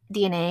form of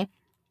DNA.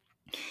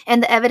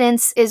 And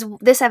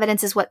this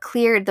evidence is what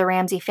cleared the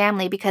Ramsey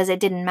family because it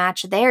didn't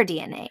match their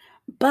DNA.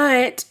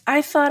 But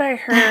I thought I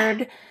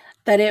heard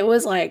that it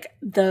was like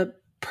the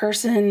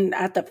person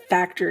at the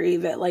factory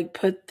that like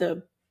put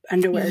the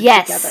underwear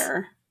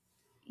together.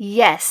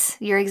 Yes,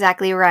 you're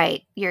exactly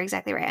right.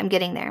 I'm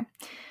getting there.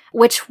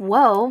 Which,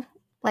 whoa,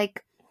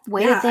 like,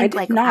 way to think,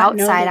 like,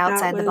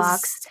 outside the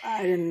box.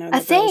 I didn't know a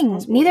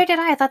thing. Neither did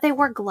I. I thought they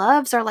wore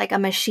gloves or like a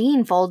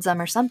machine folds them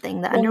or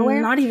something. The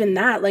underwear. Not even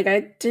that. Like,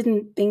 I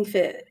didn't think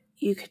that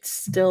you could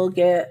still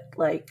get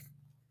like,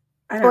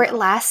 it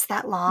lasts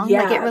that long.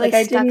 Yeah, like it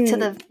really stuck to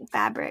the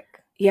fabric.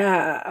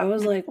 Yeah, I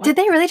was like, what? Did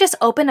they really just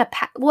open a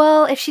pack?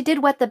 Well, if she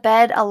did wet the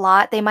bed a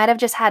lot, they might have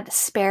just had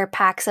spare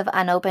packs of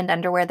unopened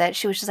underwear that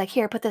she was just like,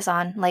 here, put this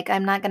on. Like,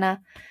 I'm not gonna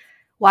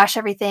wash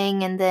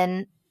everything and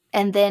then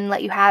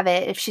let you have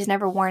it if she's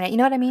never worn it. You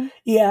know what I mean?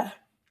 Yeah.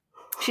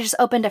 She just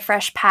opened a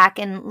fresh pack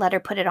and let her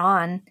put it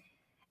on.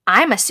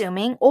 I'm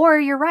assuming. Or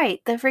you're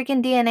right. The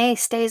freaking DNA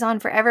stays on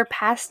forever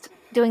past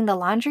doing the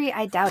laundry.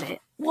 I doubt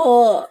it.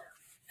 Well,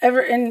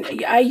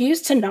 and I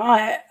used to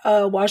not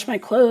wash my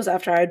clothes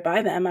after I'd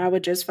buy them. I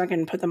would just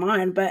fucking put them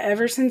on. But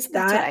ever since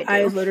that,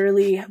 I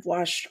literally have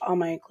washed all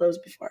my clothes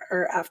before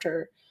or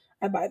after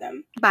I buy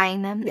them.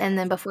 Buying them and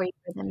then before you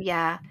wear them.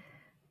 Yeah.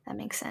 That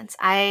makes sense.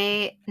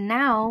 I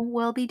now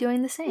will be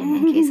doing the same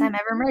in case I'm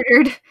ever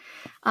murdered.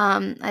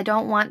 I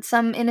don't want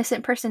some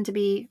innocent person to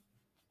be...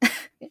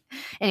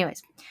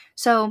 Anyways.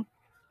 So,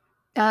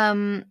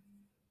 where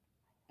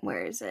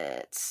is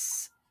it?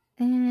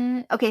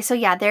 Okay, so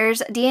yeah,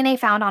 there's DNA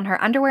found on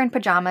her underwear and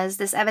pajamas.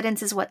 This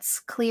evidence is what's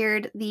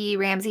cleared the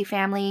Ramsey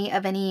family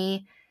of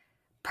any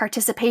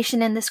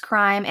participation in this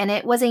crime, and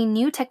it was a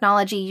new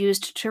technology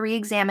used to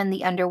re-examine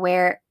the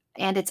underwear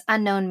and its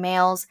unknown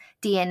male's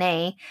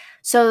DNA.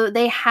 So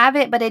they have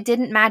it, but it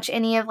didn't match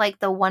any of like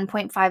the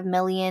 1.5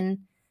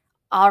 million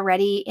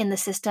already in the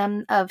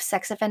system of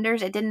sex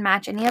offenders. It didn't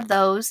match any of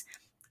those.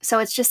 So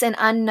it's just an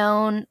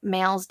unknown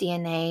male's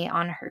DNA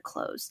on her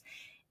clothes.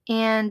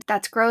 And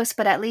that's gross,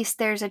 but at least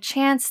there's a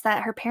chance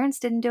that her parents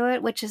didn't do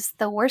it, which is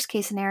the worst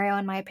case scenario,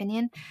 in my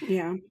opinion.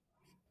 Yeah.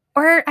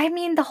 Or, I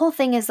mean, the whole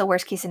thing is the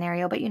worst case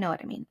scenario, but you know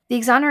what I mean. The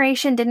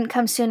exoneration didn't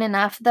come soon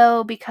enough,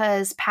 though,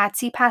 because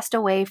Patsy passed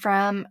away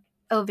from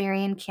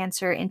ovarian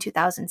cancer in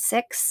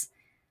 2006.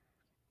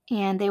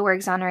 And they were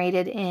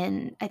exonerated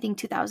in, I think,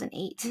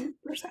 2008.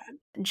 We're sad.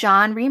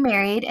 John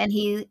remarried, and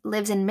he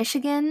lives in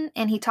Michigan,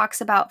 and he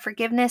talks about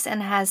forgiveness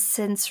and has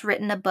since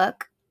written a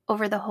book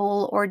over the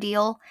whole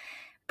ordeal.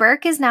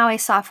 Burke is now a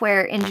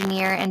software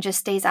engineer and just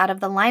stays out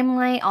of the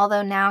limelight,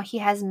 although now he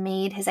has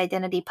made his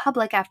identity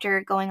public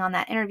after going on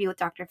that interview with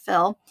Dr.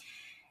 Phil.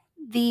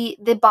 The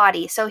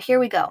body. So here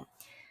we go.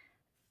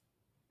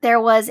 There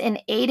was an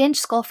 8-inch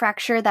skull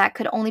fracture that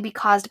could only be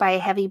caused by a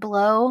heavy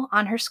blow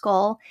on her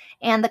skull.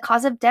 And the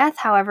cause of death,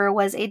 however,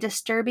 was a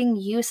disturbing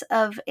use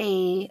of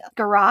a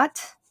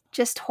garrote.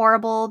 Just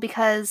horrible,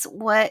 because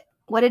what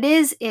it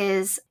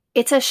is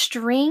it's a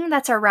string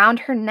that's around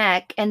her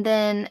neck, and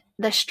then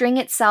the string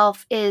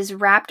itself is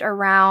wrapped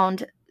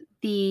around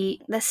the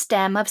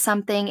stem of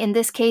something. In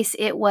this case,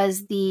 it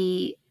was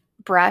the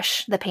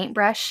brush, the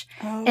paintbrush.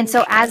 Oh, and so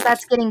shit. as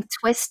that's getting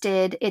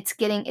twisted, it's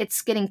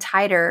getting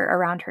tighter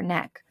around her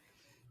neck.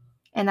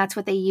 And that's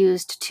what they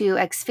used to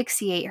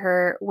asphyxiate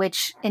her,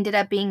 which ended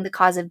up being the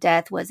cause of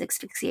death, was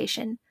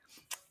asphyxiation.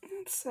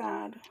 That's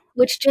sad.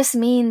 Which just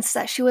means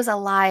that she was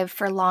alive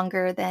for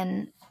longer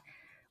than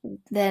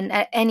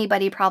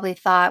anybody probably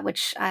thought,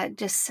 which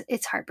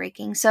it's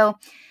heartbreaking. So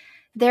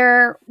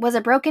there was a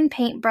broken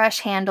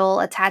paintbrush handle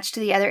attached to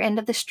the other end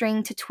of the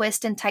string to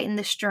twist and tighten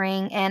the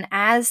string. And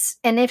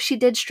if she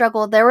did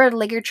struggle, there were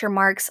ligature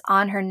marks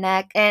on her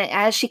neck. And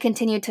as she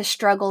continued to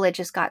struggle, it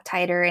just got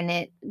tighter, and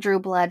it drew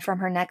blood from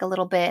her neck a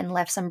little bit and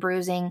left some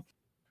bruising.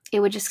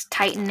 It would just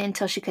tighten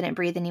until she couldn't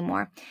breathe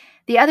anymore.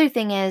 The other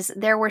thing is,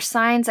 there were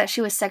signs that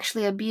she was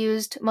sexually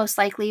abused, most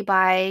likely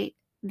by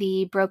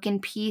the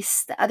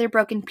other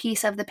broken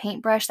piece of the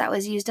paintbrush that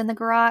was used in the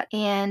garrote.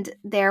 And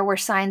there were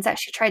signs that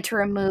she tried to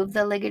remove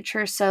the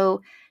ligature.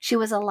 So she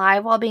was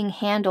alive while being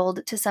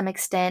handled to some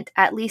extent,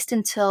 at least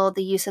until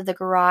the use of the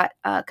garrote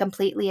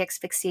completely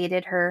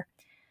asphyxiated her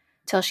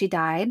till she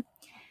died.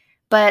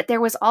 But there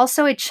was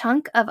also a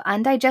chunk of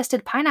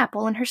undigested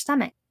pineapple in her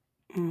stomach,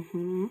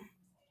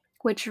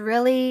 which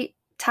really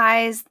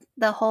ties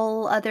the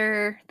whole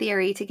other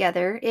theory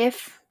together,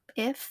 if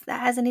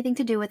that has anything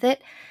to do with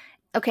it.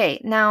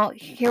 Okay, now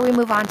here we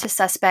move on to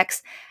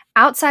suspects.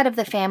 Outside of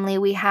the family,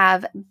 we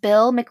have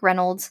Bill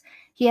McReynolds.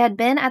 He had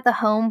been at the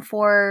home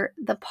for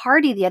the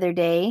party the other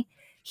day.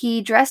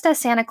 He dressed as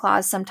Santa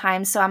Claus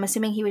sometimes, so I'm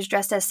assuming he was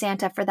dressed as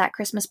Santa for that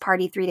Christmas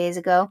party 3 days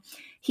ago.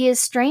 He is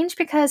strange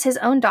because his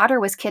own daughter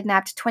was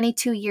kidnapped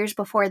 22 years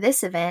before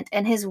this event,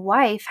 and his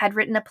wife had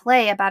written a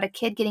play about a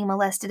kid getting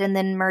molested and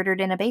then murdered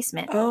in a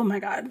basement. Oh my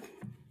God.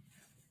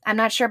 I'm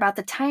not sure about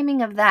the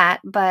timing of that,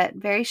 but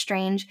very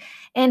strange.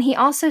 And he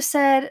also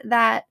said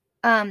that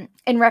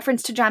in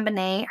reference to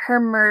JonBenét, her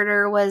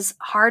murder was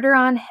harder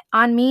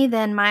on me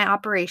than my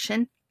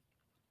operation.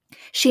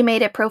 She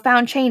made a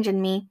profound change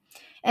in me.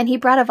 And he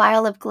brought a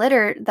vial of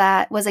glitter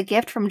that was a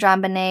gift from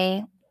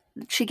JonBenét.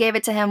 She gave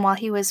it to him while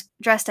he was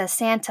dressed as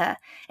Santa.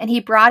 And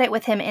he brought it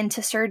with him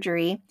into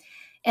surgery.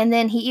 And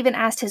then he even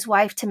asked his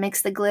wife to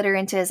mix the glitter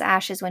into his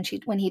ashes when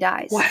he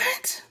dies.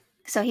 What?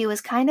 So he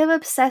was kind of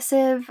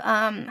obsessive,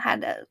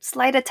 had a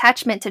slight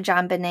attachment to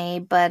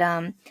JonBenét,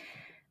 but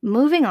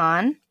moving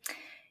on.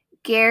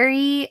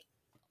 Gary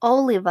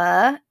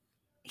Oliva,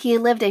 he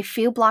lived a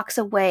few blocks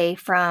away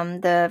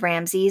from the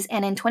Ramseys,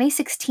 and in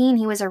 2016,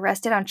 he was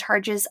arrested on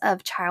charges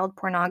of child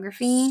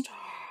pornography. Stop.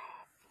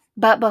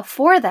 But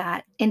before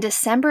that, in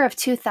December of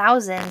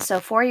 2000, so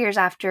 4 years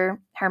after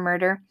her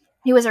murder,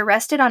 he was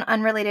arrested on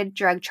unrelated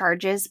drug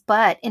charges,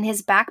 but in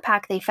his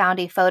backpack, they found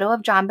a photo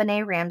of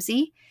JonBenét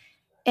Ramsey.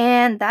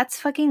 And that's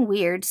fucking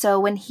weird. So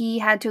when he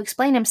had to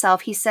explain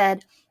himself, he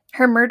said,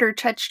 "Her murder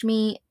touched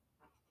me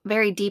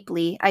very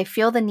deeply. I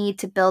feel the need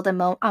to build a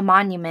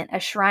monument, a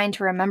shrine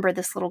to remember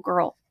this little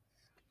girl."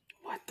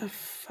 What the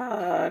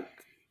fuck?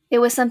 It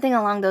was something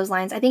along those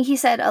lines. I think he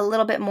said a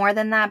little bit more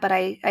than that, but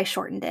I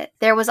shortened it.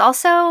 There was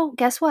also,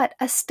 guess what?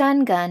 A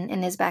stun gun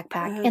in his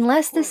backpack.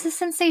 Unless this is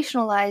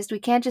sensationalized, we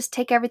can't just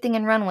take everything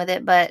and run with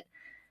it, but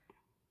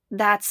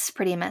that's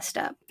pretty messed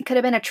up. It could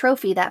have been a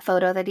trophy, that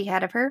photo that he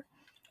had of her.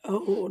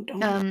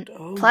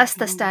 Plus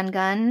the stun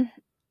gun.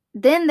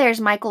 Then there's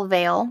Michael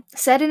Vale,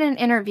 said in an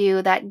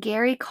interview that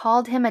Gary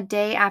called him a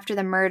day after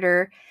the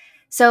murder.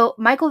 So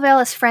Michael Vale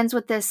is friends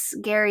with this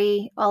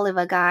Gary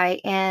Oliva guy,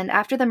 and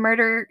after the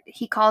murder,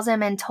 he calls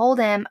him and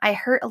told him, "I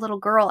hurt a little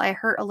girl, I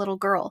hurt a little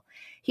girl."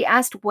 He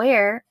asked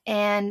where,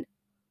 and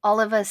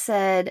Oliva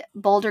said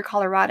Boulder,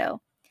 Colorado.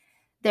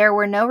 There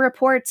were no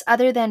reports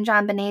other than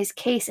JonBenét's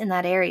case in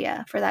that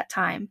area for that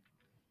time.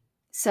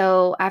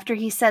 So after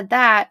he said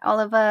that,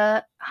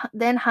 Oliva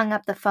then hung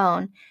up the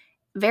phone.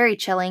 Very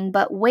chilling,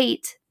 but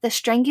wait, The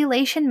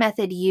strangulation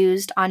method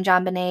used on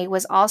JonBenet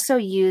was also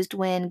used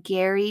when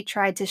Gary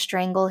tried to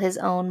strangle his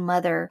own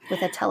mother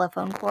with a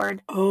telephone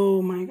cord.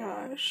 Oh my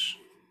gosh.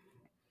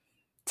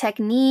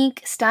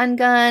 Technique, stun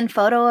gun,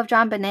 photo of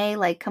JonBenet,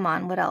 like, come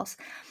on, what else?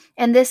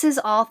 And this is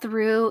all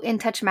through In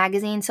Touch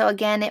magazine, so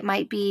again, it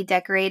might be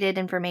decorated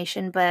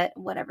information, but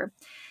whatever.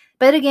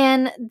 But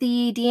again,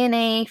 the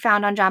DNA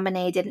found on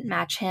JonBenet didn't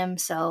match him,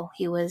 so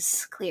he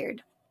was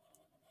cleared.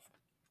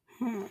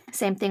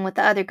 Same thing with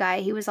the other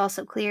guy. He was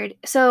also cleared.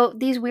 So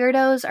these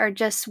weirdos are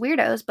just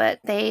weirdos, but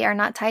they are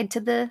not tied to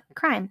the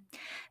crime.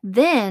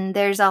 Then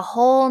there's a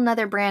whole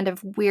nother brand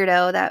of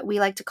weirdo that we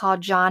like to call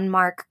John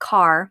Mark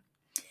Carr.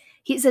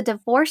 He's a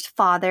divorced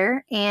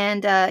father,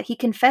 and he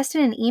confessed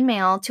in an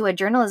email to a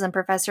journalism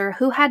professor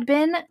who had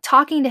been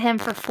talking to him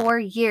for 4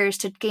 years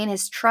to gain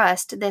his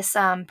trust, this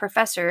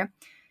professor.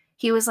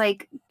 He was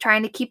like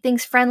trying to keep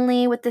things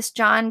friendly with this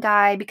John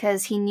guy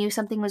because he knew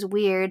something was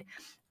weird.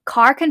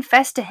 Carr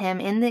confessed to him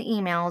in the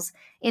emails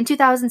in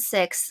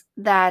 2006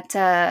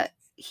 that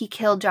he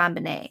killed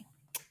JonBenet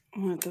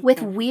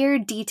with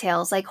weird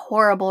details, like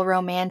horrible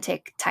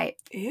romantic type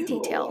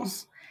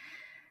details.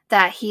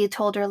 That he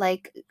told her,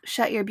 like,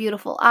 shut your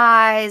beautiful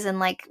eyes and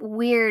like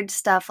weird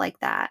stuff like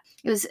that.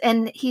 It was,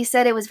 and he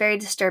said it was very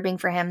disturbing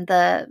for him.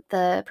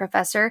 The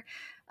professor,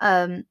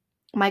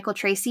 Michael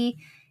Tracy,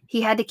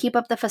 he had to keep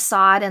up the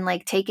facade and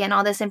like take in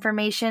all this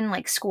information,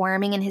 like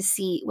squirming in his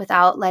seat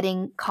without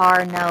letting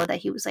Carr know that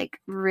he was like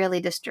really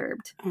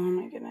disturbed. Oh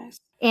my goodness.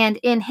 And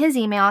in his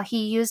email,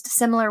 he used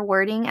similar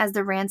wording as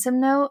the ransom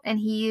note, and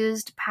he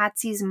used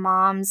Patsy's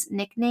mom's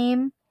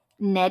nickname,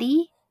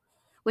 Nettie,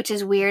 which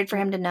is weird for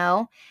him to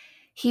know.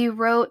 He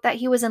wrote that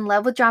he was in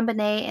love with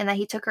JonBenet and that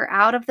he took her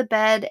out of the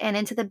bed and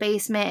into the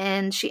basement,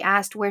 and she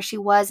asked where she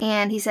was,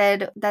 and he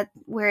said that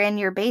we're in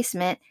your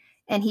basement,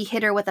 and he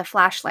hit her with a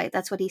flashlight.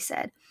 That's what he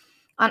said.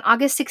 On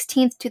August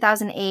 16th,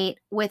 2008,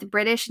 with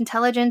British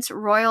intelligence,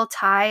 Royal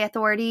Thai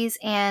authorities,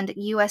 and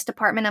U.S.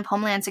 Department of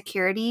Homeland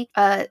Security,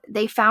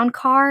 they found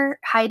Carr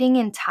hiding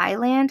in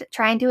Thailand,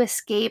 trying to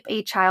escape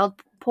a child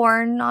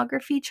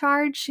pornography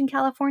charge in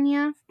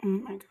California. Oh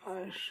my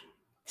gosh.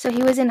 So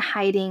he was in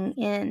hiding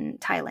in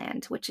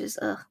Thailand, which is,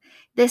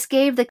 This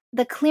gave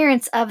the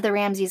clearance of the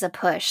Ramseys a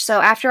push.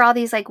 So after all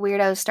these like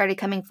weirdos started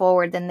coming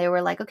forward, then they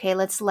were like, okay,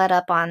 let's let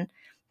up on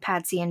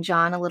Patsy and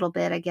John a little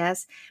bit, I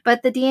guess.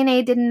 But the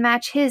DNA didn't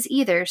match his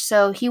either,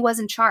 so he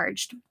wasn't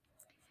charged.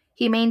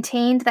 He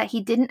maintained that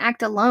he didn't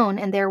act alone,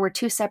 and there were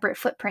 2 separate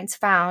footprints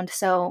found,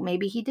 so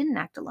maybe he didn't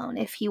act alone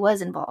if he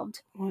was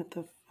involved. What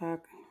the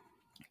fuck?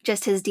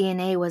 Just his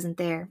DNA wasn't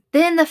there.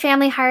 Then the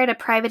family hired a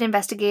private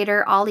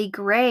investigator, Ollie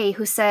Gray,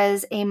 who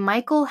says a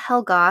Michael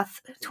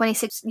Helgoth,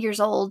 26 years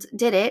old,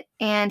 did it,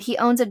 and he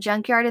owns a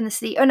junkyard in the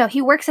city. Oh no,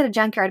 he works at a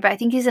junkyard, but I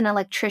think he's an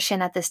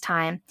electrician at this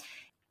time.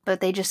 But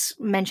they just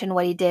mentioned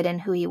what he did and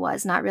who he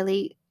was, not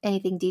really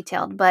anything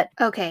detailed. But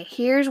okay,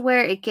 here's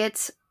where it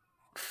gets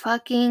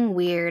fucking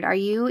weird. Are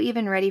you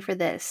even ready for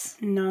this?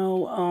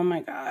 No. Oh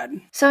my god.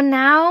 So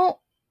now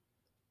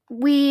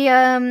we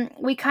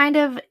kind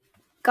of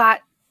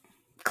got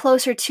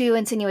closer to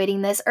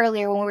insinuating this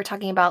earlier when we were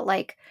talking about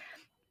like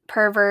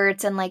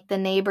perverts and like the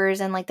neighbors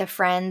and like the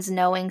friends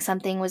knowing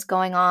something was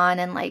going on,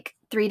 and like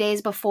 3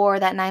 days before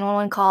that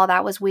 911 call,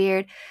 that was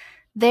weird.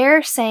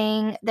 They're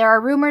saying there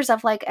are rumors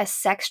of like a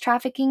sex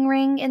trafficking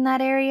ring in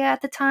that area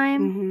at the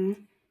time. Mm-hmm.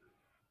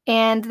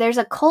 And there's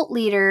a cult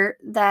leader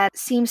that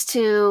seems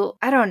to,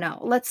 I don't know,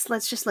 let's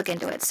just look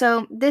into it.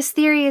 So this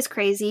theory is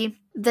crazy.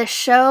 The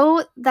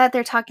show that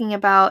they're talking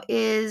about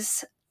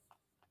is,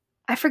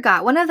 I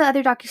forgot, one of the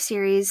other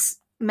docuseries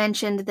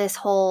mentioned this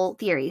whole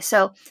theory.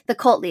 So the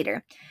cult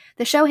leader.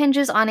 The show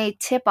hinges on a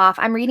tip-off.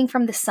 I'm reading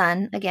from The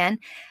Sun again.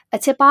 A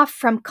tip-off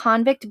from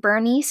convict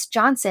Bernice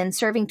Johnson,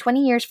 serving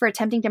 20 years for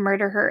attempting to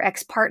murder her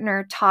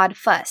ex-partner, Todd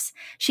Fuss.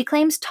 She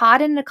claims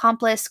Todd and an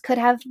accomplice could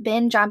have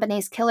been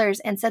JonBenet's killers,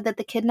 and said that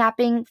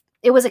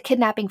it was a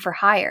kidnapping for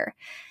hire,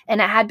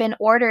 and it had been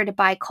ordered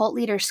by cult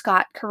leader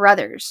Scott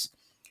Carruthers.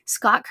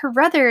 Scott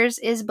Carruthers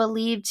is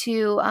believed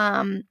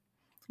to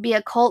be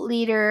a cult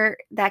leader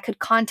that could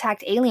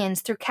contact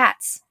aliens through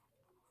cats.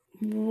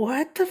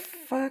 What the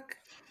fuck?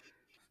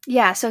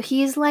 Yeah, so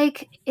he's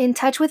like in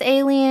touch with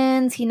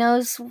aliens. He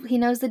knows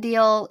the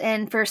deal,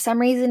 and for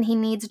some reason he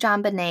needs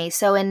JonBenet.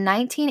 So in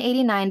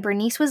 1989,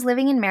 Bernice was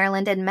living in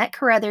Maryland and met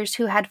Carruthers,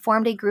 who had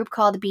formed a group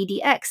called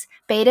BDX,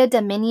 Beta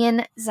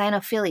Dominion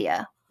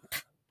Xenophilia.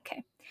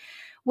 Okay.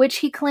 Which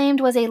he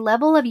claimed was a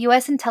level of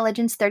U.S.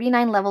 intelligence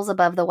 39 levels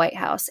above the White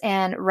House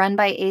and run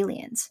by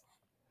aliens.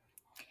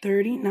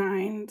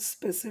 39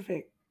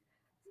 specific.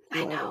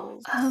 I know.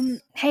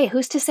 Hey,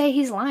 who's to say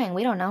he's lying?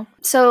 We don't know.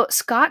 So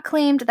Scott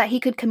claimed that he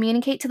could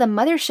communicate to the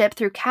mothership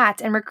through cats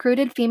and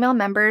recruited female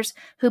members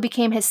who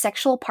became his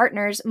sexual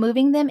partners,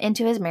 moving them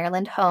into his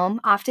Maryland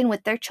home, often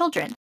with their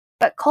children.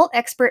 But cult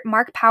expert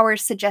Mark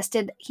Powers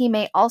suggested he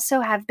may also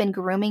have been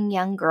grooming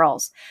young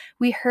girls.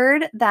 We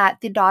heard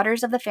that the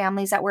daughters of the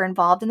families that were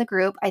involved in the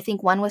group, I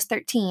think one was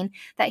 13,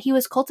 that he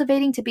was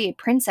cultivating to be a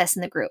princess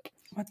in the group.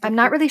 I'm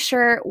not really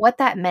sure what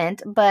that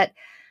meant, but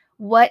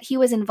what he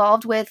was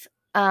involved with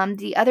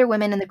the other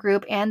women in the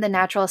group and the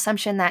natural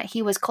assumption that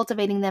he was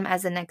cultivating them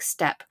as the next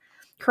step.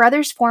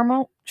 Carruthers'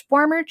 former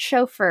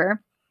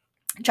chauffeur,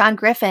 John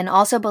Griffin,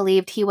 also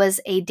believed he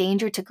was a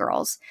danger to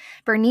girls.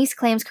 Bernice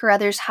claims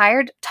Carruthers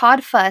hired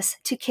Todd Fuss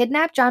to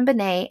kidnap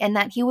JonBenét and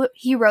that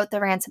he wrote the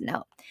ransom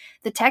note.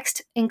 The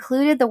text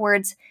included the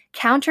words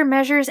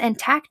countermeasures and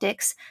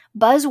tactics,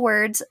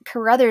 buzzwords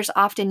Carruthers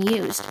often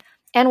used,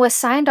 and was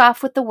signed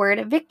off with the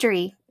word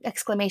victory, !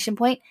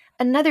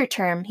 Another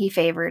term he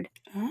favored.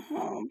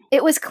 Oh.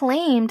 It was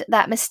claimed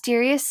that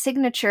mysterious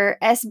signature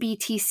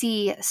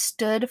SBTC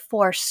stood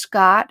for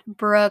Scott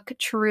Brooke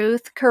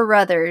Truth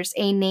Carruthers,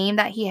 a name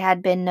that he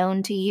had been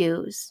known to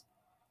use.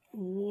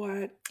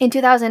 What? In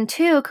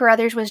 2002,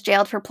 Carruthers was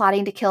jailed for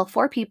plotting to kill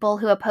 4 people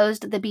who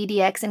opposed the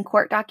BDX, and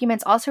court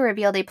documents also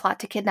revealed a plot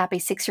to kidnap a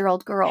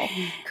 6-year-old girl.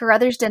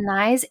 Carruthers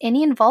denies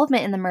any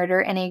involvement in the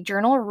murder, and a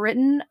journal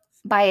written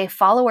by a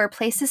follower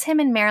places him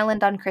in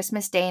Maryland on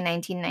Christmas Day,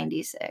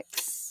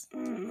 1996.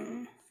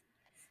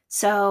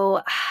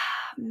 So,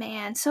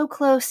 man, so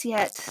close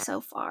yet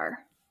so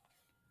far.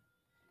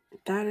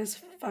 That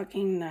is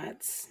fucking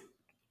nuts.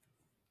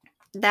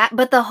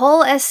 But the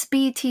whole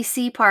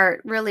SBTC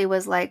part really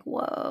was like,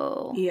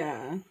 whoa.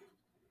 Yeah.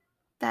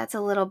 That's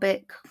a little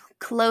bit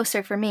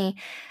closer for me.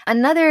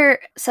 Another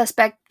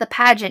suspect, the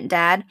pageant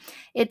dad.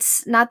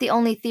 It's not the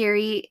only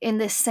theory in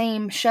this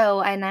same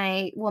show, and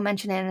I will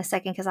mention it in a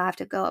second because I'll have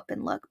to go up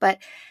and look. But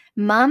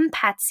Mum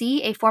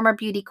Patsy, a former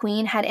beauty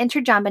queen, had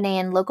entered JonBenét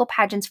in local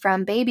pageants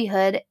from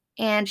babyhood,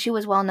 and she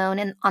was well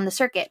known on the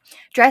circuit.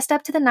 Dressed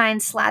up to the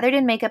nines, slathered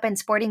in makeup and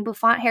sporting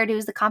bouffant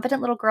hairdos, the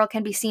confident little girl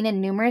can be seen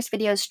in numerous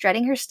videos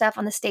strutting her stuff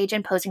on the stage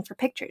and posing for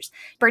pictures.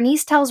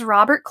 Bernice tells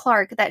Robert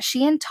Clark that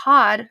she and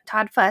Todd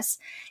Fuss,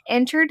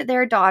 entered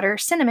their daughter,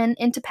 Cinnamon,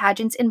 into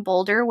pageants in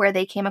Boulder where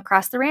they came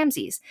across the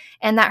Ramseys,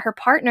 and that her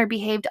partner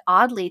behaved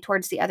oddly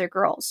towards the other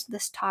girls,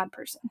 this Todd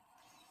person.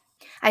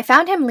 I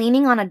found him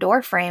leaning on a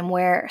door frame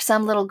where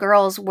some little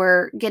girls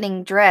were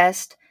getting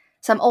dressed.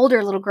 Some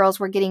older little girls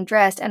were getting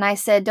dressed, and I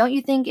said, don't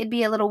you think it'd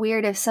be a little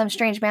weird if some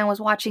strange man was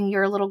watching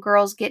your little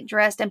girls get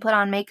dressed and put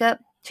on makeup?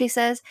 She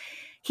says.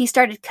 He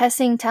started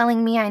cussing,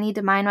 telling me I need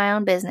to mind my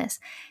own business.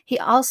 She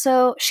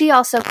also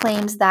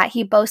claims that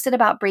he boasted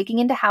about breaking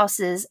into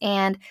houses,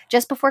 and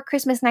just before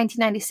Christmas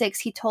 1996,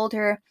 he told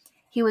her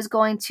he was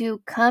going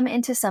to come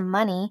into some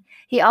money.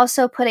 He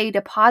also put a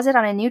deposit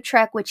on a new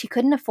truck, which he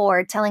couldn't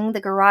afford, telling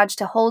the garage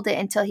to hold it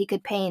until he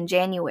could pay in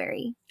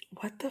January.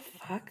 What the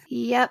fuck?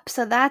 Yep,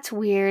 so that's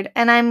weird.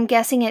 And I'm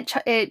guessing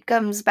it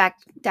comes back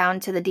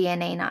down to the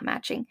DNA not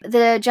matching.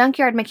 The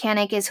junkyard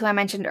mechanic is who I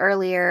mentioned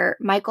earlier,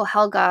 Michael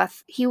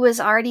Helgoth. He was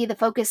already the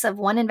focus of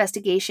one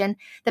investigation.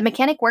 The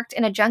mechanic worked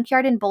in a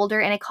junkyard in Boulder,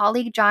 and a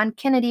colleague, John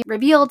Kennedy,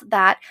 revealed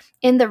that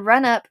in the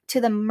run-up to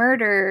the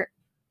murder,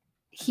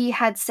 he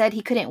had said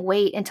he couldn't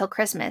wait until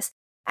Christmas,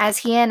 as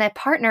he and a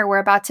partner were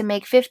about to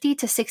make $50,000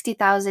 to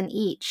 $60,000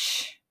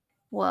 each.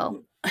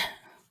 Whoa.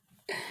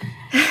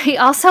 He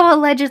also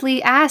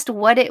allegedly asked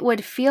what it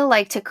would feel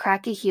like to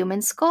crack a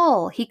human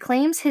skull. He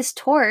claims his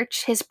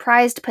torch, his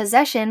prized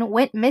possession,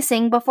 went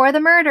missing before the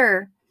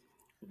murder.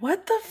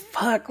 What the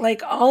fuck?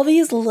 Like, all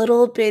these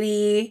little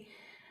bitty...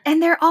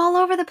 And they're all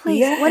over the place.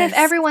 Yes. What if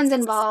everyone's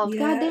involved?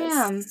 Yes.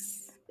 Goddamn.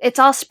 It's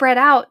all spread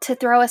out to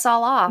throw us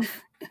all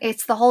off.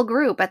 It's the whole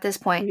group at this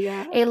point.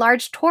 Yeah. A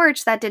large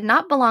torch that did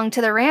not belong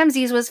to the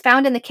Ramseys was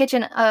found in the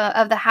kitchen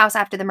of the house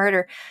after the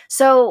murder.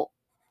 So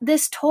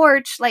this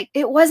torch, like,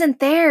 it wasn't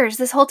theirs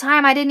this whole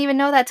time. I didn't even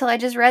know that till I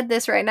just read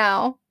this right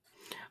now.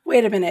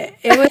 Wait a minute.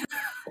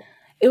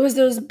 It was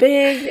those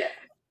big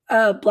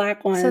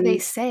black ones. So they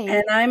say.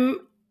 And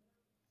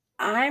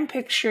I'm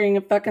picturing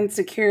a fucking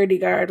security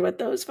guard with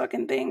those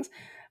fucking things.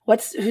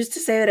 Who's to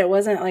say that it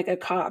wasn't like a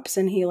cop's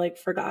and he like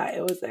forgot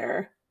it was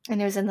there? And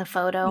it was in the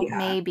photo. Yeah.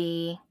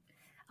 Maybe.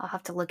 I'll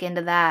have to look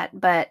into that.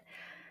 But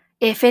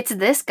if it's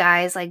this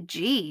guy, it's like,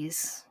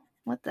 geez,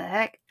 what the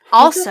heck?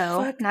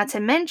 Also, not to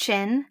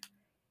mention,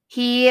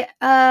 he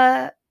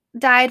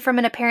died from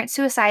an apparent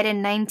suicide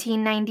in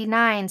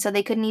 1999, so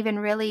they couldn't even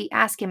really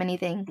ask him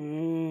anything.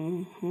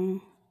 Mm-hmm.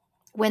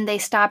 When they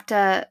stopped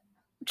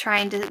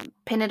trying to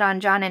pin it on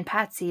John and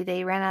Patsy,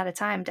 they ran out of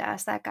time to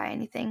ask that guy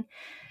anything.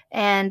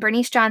 And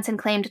Bernice Johnson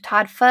claimed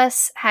Todd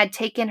Fuss had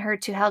taken her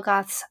to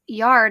Helgoth's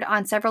yard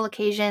on several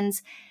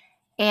occasions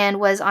and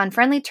was on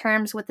friendly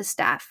terms with the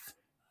staff.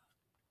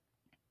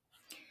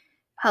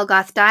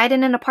 Helgoth died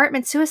in an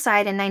apartment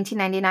suicide in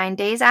 1999,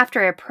 days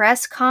after a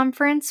press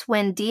conference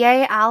when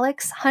DA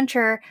Alex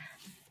Hunter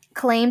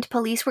claimed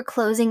police were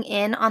closing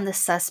in on the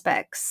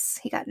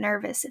suspects. He got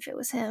nervous if it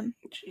was him.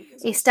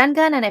 Jesus. A stun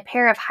gun and a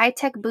pair of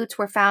high-tech boots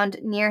were found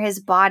near his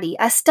body.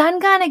 A stun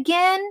gun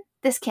again?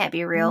 This can't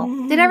be real.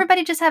 Did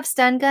everybody just have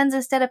stun guns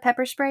instead of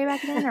pepper spray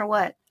back then, or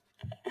what?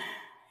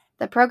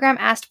 The program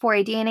asked for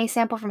a DNA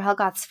sample from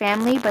Helgoth's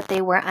family, but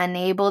they were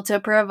unable to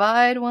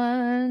provide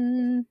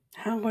one.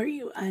 How were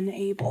you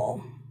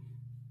unable?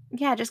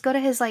 Yeah, just go to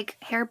his,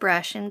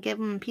 hairbrush and give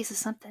him a piece of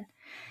something.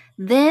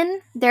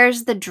 Then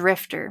there's the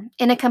drifter.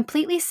 In a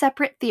completely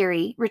separate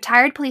theory,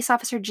 retired police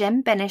officer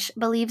Jim Benish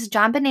believes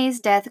JonBenét's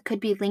death could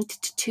be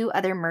linked to 2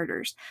 other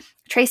murders.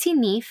 Tracy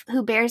Neef,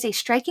 who bears a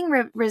striking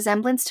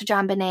resemblance to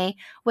JonBenét,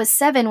 was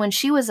 7 when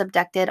she was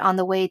abducted on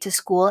the way to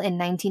school in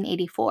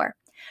 1984.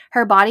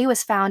 Her body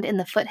was found in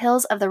the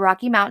foothills of the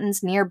Rocky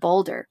Mountains near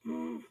Boulder.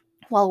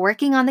 While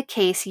working on the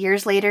case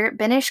years later,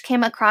 Benish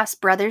came across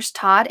brothers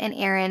Todd and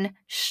Aaron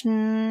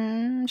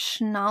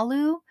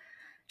Schnallow.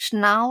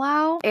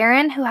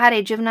 Aaron, who had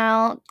a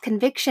juvenile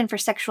conviction for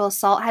sexual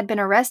assault, had been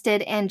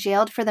arrested and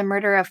jailed for the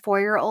murder of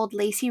 4-year-old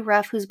Lacey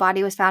Ruff, whose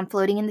body was found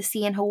floating in the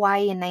sea in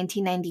Hawaii in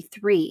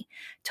 1993.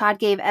 Todd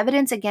gave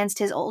evidence against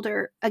his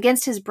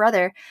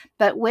brother,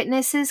 but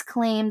witnesses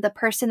claimed the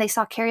person they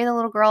saw carry the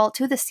little girl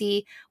to the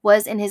sea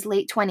was in his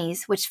late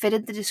 20s, which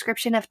fitted the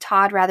description of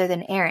Todd rather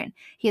than Aaron.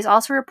 He is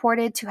also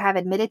reported to have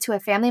admitted to a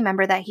family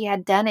member that he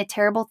had done a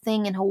terrible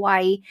thing in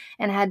Hawaii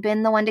and had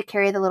been the one to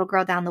carry the little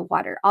girl down the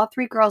water. All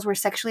 3 girls were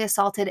sexually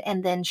assaulted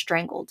and then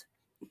strangled.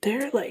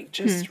 They're like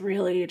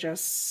really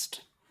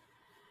just...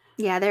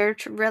 Yeah, they're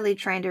really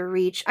trying to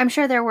reach. I'm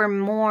sure there were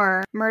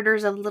more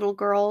murders of little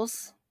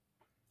girls.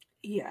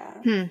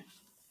 Yeah.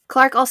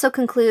 Clark also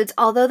concludes,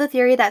 although the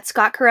theory that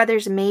Scott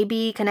Carruthers may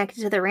be connected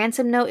to the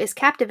ransom note is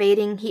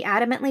captivating, he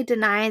adamantly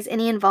denies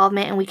any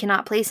involvement and we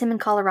cannot place him in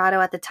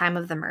Colorado at the time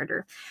of the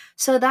murder.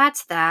 So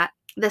that's that.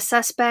 The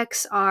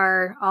suspects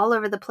are all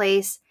over the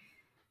place,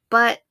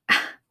 but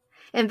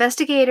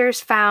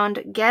investigators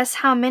found, guess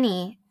how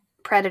many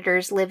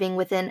predators living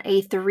within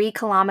a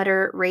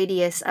 3-kilometer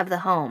radius of the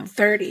home?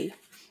 30.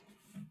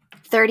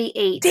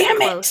 38. Damn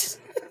close.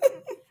 it!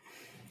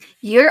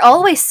 You're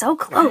always so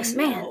close,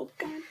 man.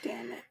 God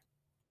damn it.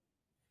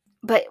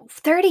 But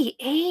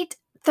 38?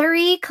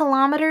 3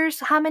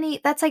 kilometers? How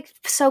many? That's like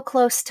so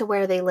close to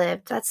where they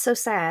lived. That's so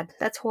sad.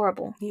 That's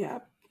horrible. Yeah.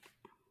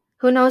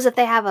 Who knows if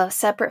they have a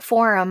separate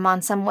forum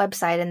on some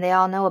website and they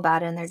all know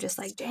about it and they're just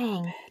like,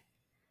 dang,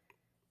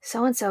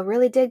 so-and-so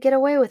really did get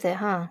away with it,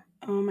 huh?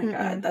 Oh my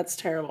God, that's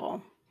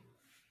terrible.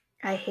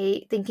 I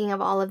hate thinking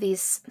of all of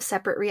these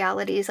separate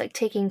realities like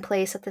taking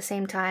place at the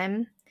same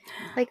time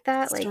like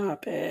that.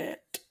 Stop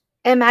it.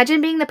 Imagine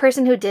being the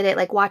person who did it,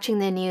 like watching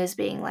the news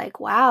being like,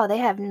 wow, they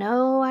have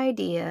no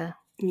idea.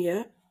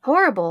 Yeah.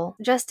 Horrible.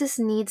 Justice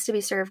needs to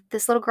be served.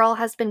 This little girl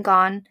has been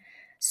gone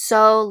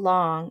so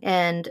long,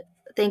 and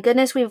thank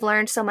goodness we've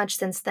learned so much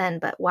since then,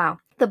 but wow.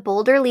 The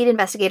Boulder lead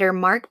investigator,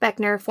 Mark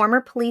Beckner,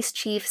 former police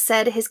chief,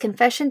 said his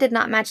confession did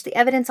not match the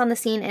evidence on the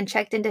scene and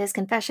checked into his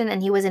confession,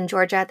 and he was in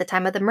Georgia at the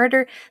time of the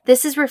murder.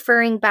 This is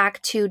referring back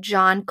to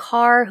John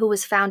Carr, who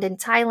was found in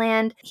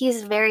Thailand.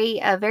 He's a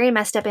very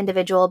messed up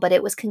individual, but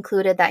it was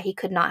concluded that he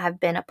could not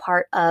have been a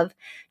part of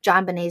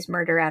JonBenét's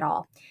murder at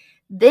all.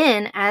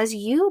 Then, as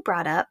you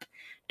brought up,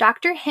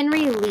 Dr.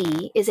 Henry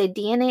Lee is a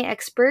DNA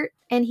expert,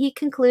 and he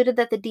concluded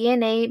that the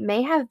DNA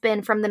may have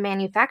been from the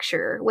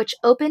manufacturer, which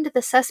opened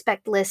the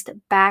suspect list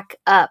back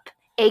up,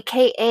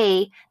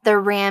 aka the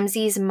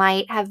Ramseys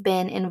might have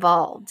been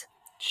involved.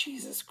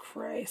 Jesus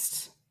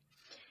Christ.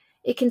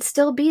 It can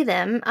still be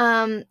them.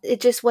 It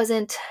just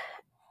wasn't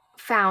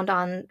found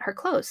on her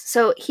clothes.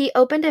 So he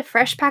opened a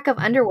fresh pack of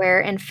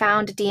underwear and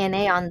found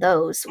DNA on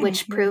those,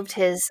 which proved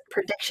his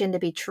prediction to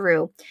be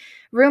true.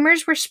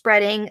 Rumors were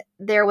spreading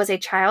there was a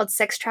child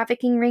sex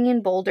trafficking ring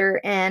in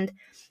Boulder, and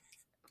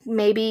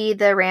maybe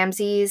the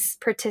Ramseys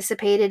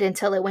participated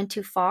until it went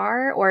too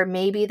far, or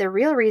maybe the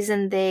real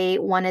reason they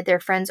wanted their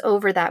friends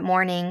over that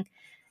morning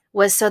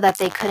was so that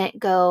they couldn't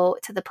go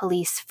to the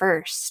police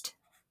first.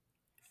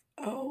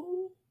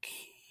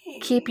 Okay.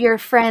 Keep your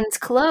friends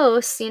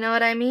close, you know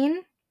what I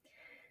mean?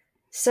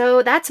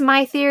 So that's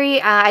my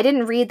theory. I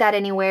didn't read that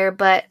anywhere,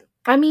 but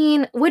I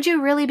mean, would you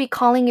really be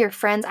calling your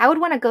friends? I would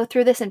want to go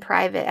through this in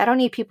private. I don't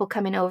need people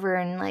coming over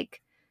and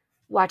like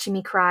watching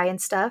me cry and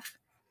stuff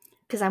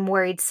because I'm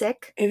worried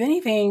sick. If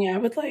anything, I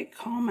would like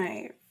call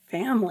my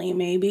family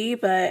maybe,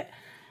 but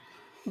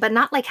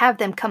not like have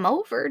them come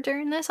over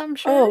during this, I'm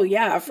sure. Oh,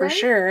 yeah, for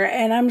sure.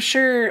 And I'm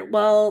sure,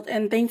 well,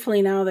 and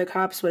thankfully now the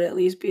cops would at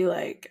least be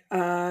like,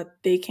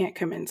 they can't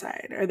come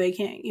inside, or they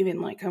can't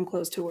even like come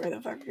close to where the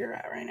fuck you're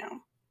at right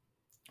now.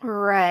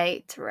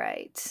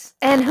 Right.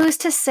 And who's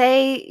to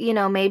say, you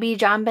know, maybe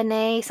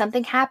JonBenét,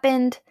 something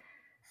happened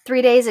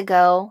 3 days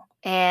ago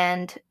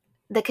and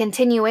the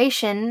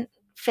continuation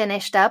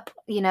finished up,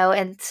 you know,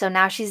 and so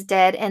now she's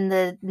dead and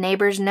the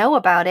neighbors know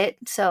about it.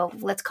 So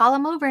let's call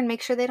them over and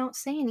make sure they don't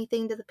say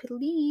anything to the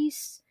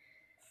police.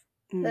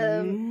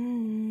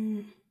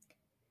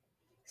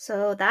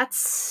 So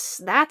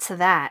that's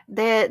that.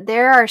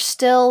 There are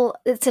still,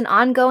 it's an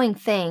ongoing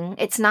thing.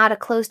 It's not a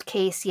closed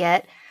case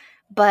yet,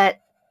 but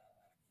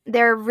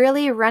they're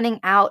really running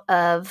out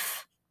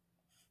of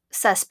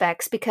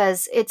suspects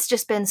because it's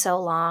just been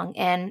so long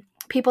and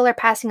people are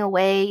passing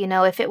away. You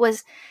know, if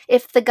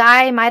the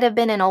guy might have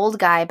been an old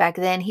guy back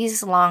then,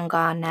 he's long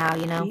gone now,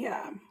 you know?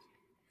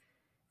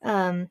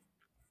 Yeah.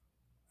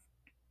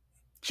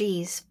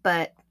 Geez,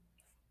 but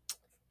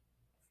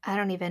I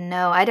don't even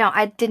know.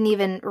 I didn't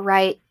even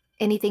write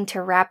anything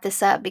to wrap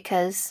this up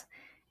because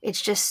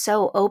it's just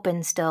so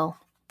open still.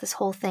 this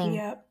whole thing.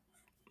 Yep.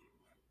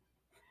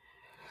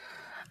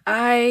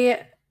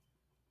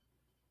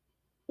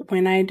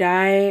 When I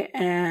die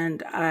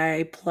and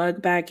I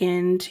plug back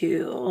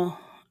into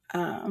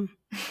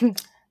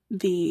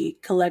the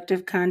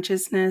collective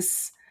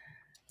consciousness,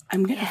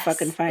 I'm going to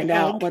fucking find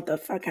out what the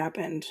fuck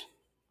happened.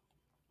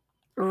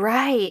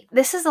 Right.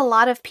 This is a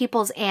lot of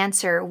people's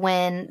answer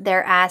when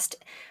they're asked,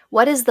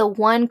 what is the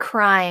one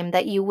crime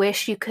that you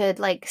wish you could,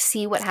 like,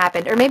 see what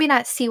happened? Or maybe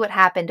not see what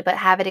happened, but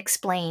have it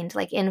explained,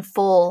 like, in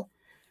full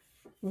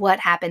what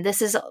happened.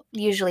 This is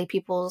usually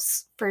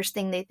people's first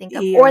thing they think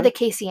of. Yeah. Or the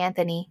Casey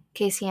Anthony.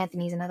 Casey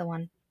Anthony's another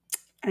one.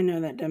 I know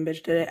that dumb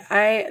bitch did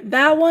it.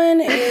 That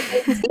one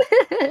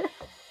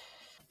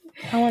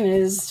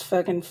is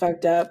fucking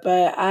fucked up,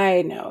 but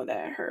I know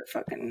that her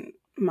fucking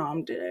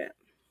mom did it.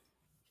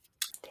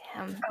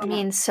 Damn. I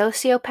mean,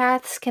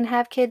 sociopaths can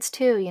have kids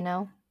too, you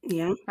know?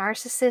 Yeah.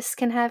 Narcissists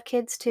can have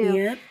kids too.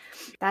 Yep.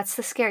 That's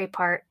the scary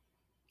part.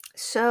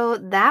 So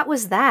that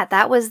was that.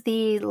 That was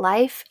the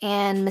life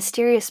and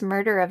mysterious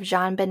murder of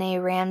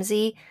JonBenet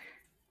Ramsey.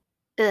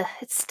 Ugh,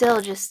 it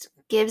still just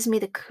gives me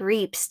the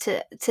creeps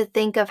to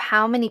think of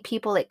how many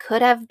people it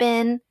could have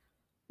been.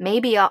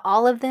 Maybe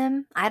all of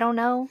them. I don't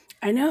know.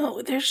 I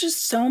know. There's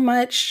just so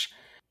much.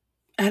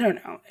 I don't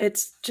know.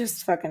 It's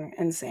just fucking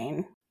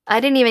insane. I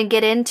didn't even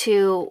get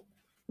into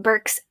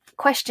Burke's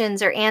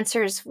questions or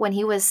answers when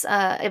he was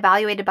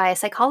evaluated by a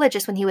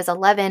psychologist when he was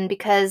 11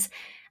 because,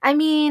 I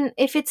mean,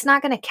 if it's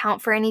not going to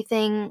count for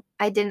anything,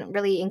 I didn't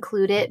really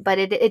include it, but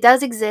it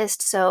does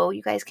exist, so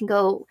you guys can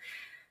go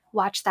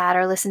watch that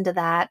or listen to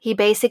that. He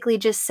basically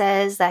just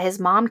says that his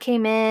mom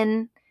came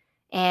in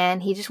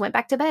and he just went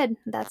back to bed.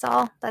 That's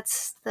all.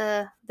 That's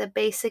the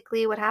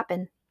basically what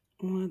happened.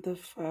 What the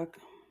fuck?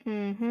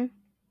 Mm-hmm.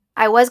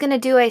 I was going to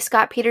do a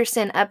Scott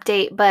Peterson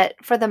update, but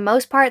for the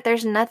most part,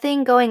 there's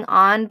nothing going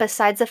on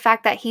besides the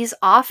fact that he's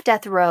off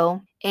death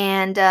row.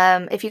 And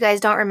if you guys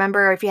don't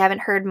remember, or if you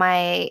haven't heard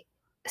my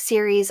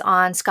series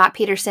on Scott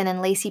Peterson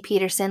and Laci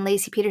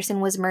Peterson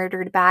was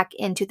murdered back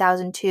in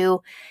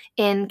 2002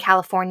 in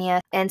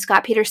California. And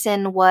Scott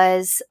Peterson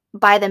was,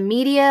 by the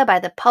media, by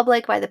the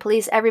public, by the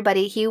police,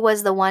 everybody, he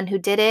was the one who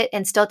did it.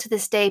 And still to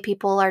this day,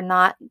 people are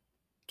not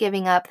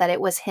giving up that it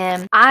was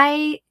him.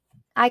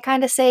 I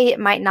kind of say it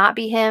might not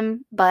be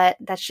him, but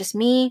that's just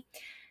me.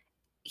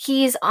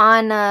 He's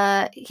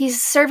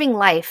serving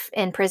life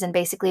in prison,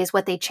 basically, is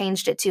what they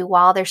changed it to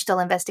while they're still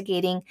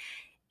investigating.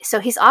 So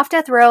he's off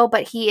death row,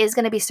 but he is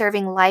going to be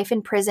serving life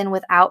in prison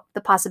without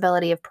the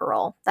possibility of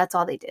parole. That's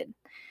all they did.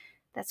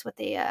 That's what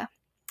they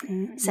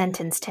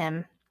sentenced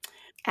him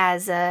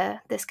as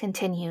this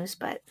continues.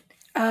 But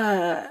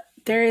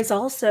there is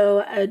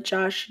also a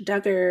Josh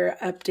Duggar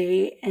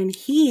update, and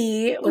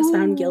he was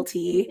found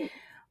guilty.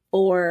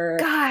 Or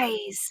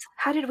guys,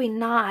 how did we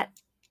not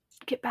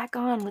get back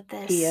on with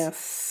this?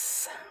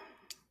 Yes,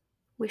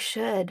 we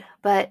should.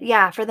 But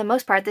yeah, for the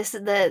most part, this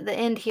is the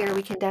end here.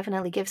 We can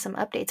definitely give some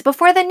updates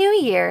before the new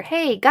year.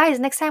 Hey guys,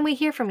 next time we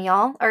hear from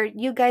y'all, or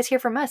you guys hear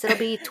from us, it'll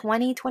be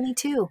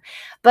 2022.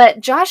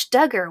 But Josh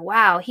Duggar,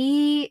 wow,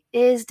 he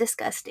is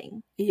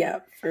disgusting.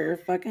 Yeah, for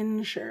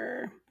fucking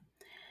sure,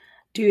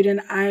 dude.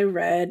 And I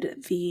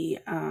read the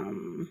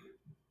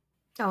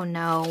oh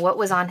no, what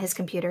was on his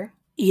computer?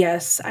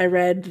 Yes, I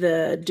read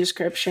the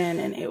description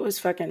and it was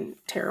fucking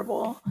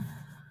terrible.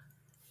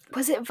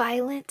 Was it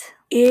violent?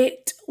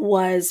 It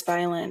was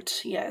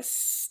violent,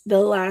 yes. There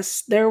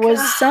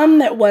was some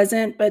that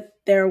wasn't, but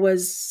there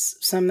was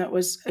some that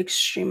was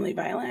extremely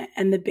violent.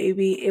 And the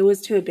baby, it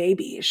was to a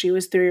baby. She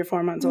was 3 or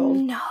 4 months old.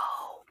 No.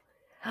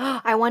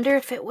 I wonder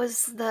if it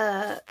was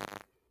the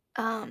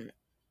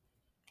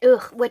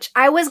which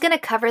I was going to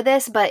cover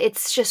this, but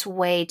it's just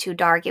way too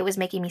dark. It was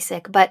making me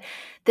sick. But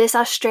this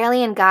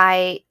Australian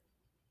guy,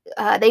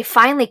 they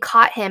finally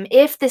caught him.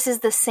 If this is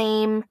the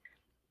same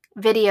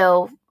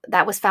video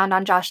that was found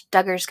on Josh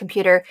Duggar's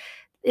computer,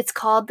 it's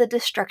called The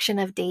Destruction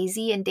of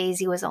Daisy, and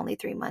Daisy was only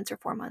 3 months or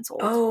 4 months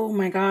old. Oh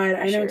my God.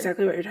 I know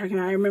exactly what you're talking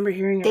about. I remember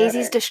hearing about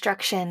Daisy's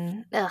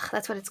Destruction. Ugh,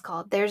 that's what it's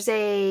called. There's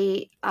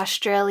a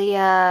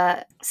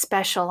Australia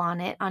special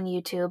on it on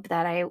YouTube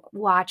that I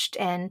watched,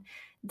 and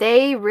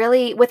they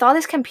really, with all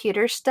this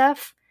computer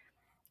stuff,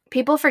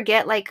 people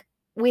forget, like,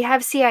 we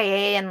have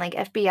CIA and like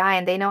FBI,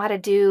 and they know how to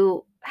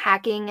do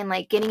hacking and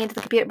like getting into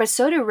the computer, but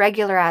so do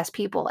regular ass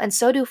people, and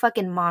so do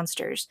fucking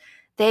monsters.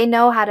 They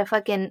know how to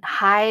fucking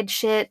hide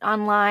shit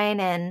online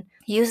and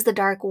use the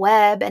dark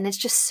web, and it's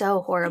just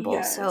so horrible.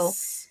 Yes. So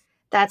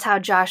that's how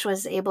Josh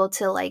was able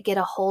to like get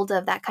a hold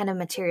of that kind of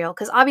material,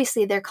 because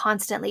obviously they're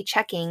constantly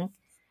checking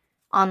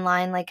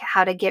online like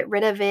how to get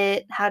rid of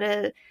it,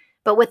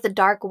 but with the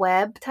dark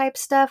web type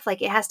stuff,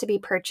 like it has to be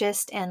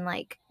purchased and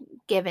like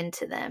given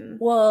to them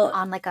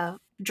on like a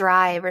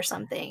drive or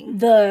something.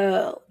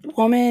 The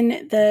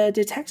woman, the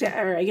detective,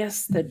 or I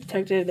guess the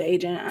detective, the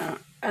agent,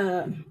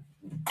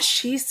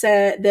 she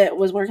said that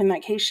was working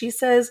that case. She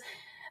says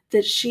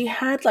that she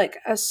had like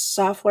a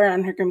software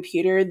on her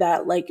computer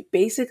that like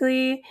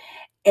basically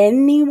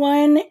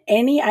anyone,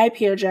 any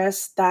IP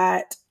address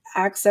that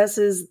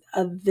accesses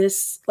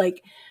this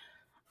like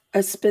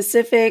a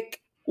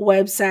specific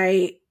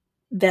website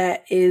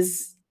that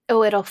is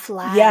Oh, it'll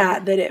flag. yeah,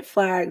 that it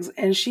flags.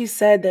 And she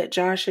said that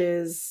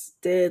Josh's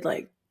did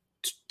like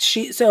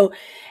so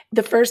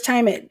the first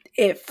time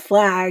it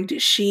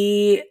flagged,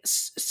 she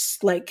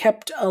like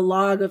kept a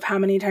log of how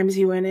many times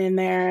he went in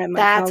there and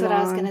like That's how what I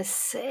was long. gonna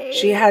say.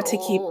 She had to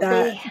keep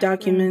that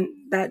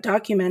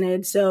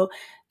documented. So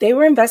they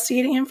were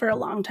investigating him for a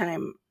long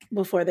time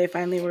before they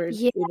finally were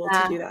able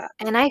to do that.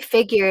 And I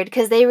figured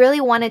because they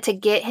really wanted to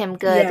get him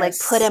good, like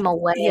put him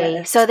away.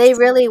 Yes. So they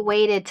really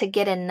waited to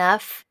get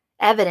enough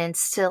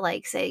evidence to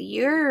like say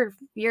you're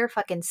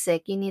fucking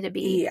sick. You need to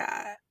be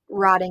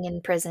rotting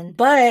in prison.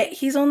 But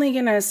he's only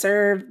gonna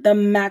serve the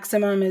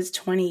maximum is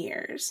 20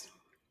 years.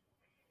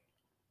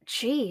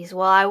 Jeez.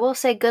 Well, I will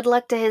say good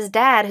luck to his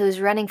dad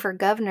who's running for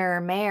governor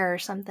or mayor or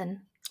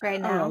something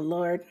right now. Oh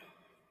Lord.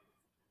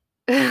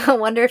 I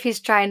wonder if he's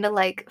trying to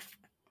like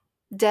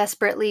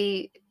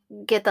desperately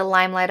get the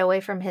limelight away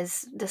from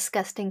his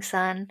disgusting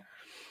son.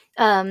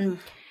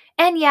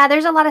 And yeah,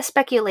 there's a lot of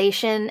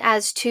speculation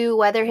as to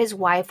whether his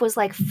wife was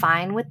like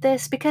fine with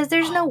this because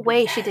there's no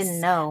way she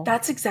didn't know.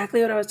 That's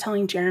exactly what I was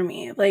telling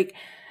Jeremy. Like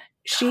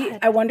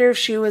I wonder if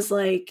she was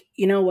like,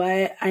 you know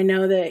what? I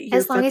know that you're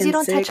as long as you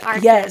don't sick. touch our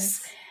kids.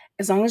 Kids.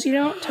 As long as you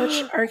don't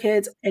touch our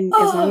kids and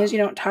as long as you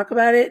don't talk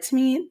about it to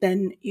me,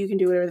 then you can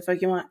do whatever the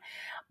fuck you want.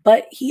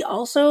 But he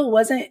also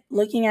wasn't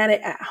looking at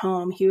it at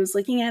home. He was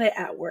looking at it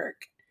at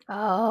work.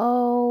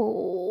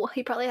 Oh,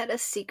 he probably had a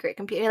secret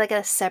computer, like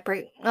a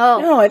separate. Oh,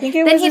 no, I think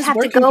it was his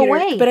work computer.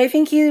 Away. But I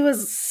think he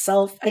was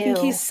I think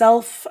he's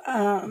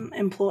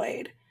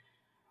self-employed.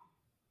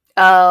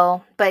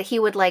 Oh, but he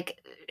would like.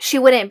 She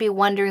wouldn't be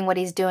wondering what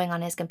he's doing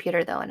on his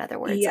computer, though. In other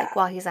words, like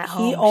while he's at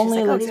home, he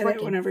only looked at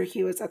it whenever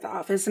he was at the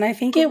office, and I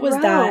think it was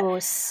that.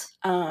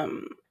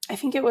 I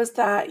think it was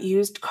that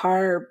used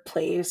car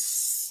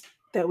place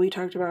that we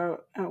talked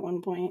about at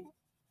one point.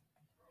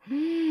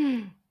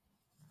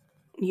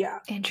 Yeah.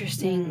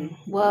 Interesting.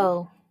 Mm-hmm.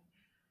 Whoa.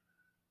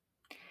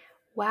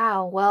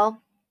 Wow.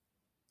 Well,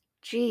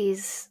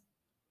 geez.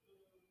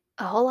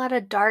 A whole lot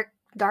of dark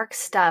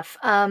stuff.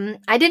 I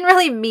didn't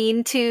really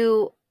mean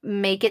to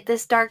make it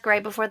this dark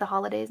right before the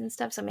holidays and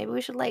stuff, so maybe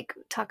we should like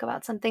talk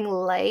about something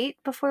light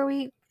before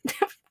we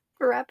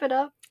wrap it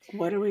up.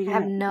 What are we gonna,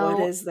 have no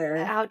what is there?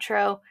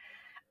 Outro.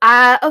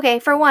 Okay,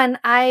 for one,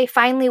 I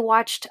finally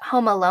watched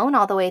Home Alone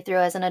all the way through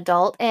as an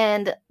adult,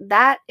 and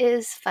that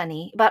is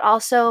funny, but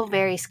also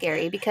very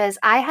scary because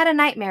I had a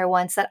nightmare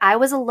once that I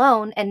was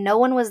alone and no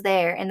one was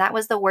there, and that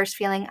was the worst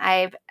feeling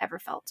I've ever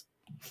felt.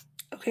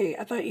 Okay,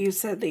 I thought you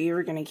said that you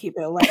were going to keep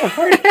it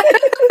lighthearted.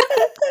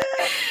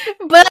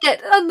 But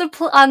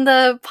on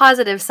the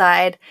positive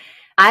side,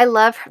 I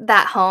love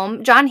that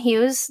home. John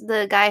Hughes,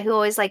 the guy who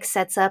always like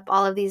sets up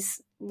all of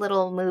these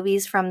little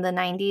movies from the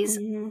 90s.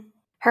 Mm-hmm.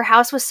 Her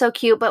house was so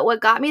cute, but what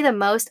got me the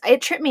most,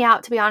 it tripped me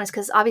out, to be honest,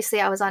 because obviously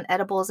I was on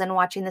edibles and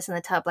watching this in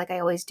the tub like I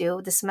always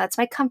do. That's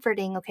my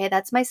comforting, okay?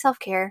 That's my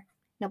self-care.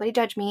 Nobody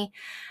judge me.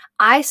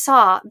 I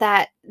saw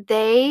that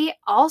they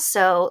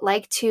also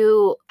like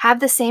to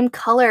have the same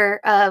color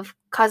of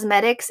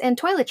cosmetics and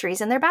toiletries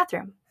in their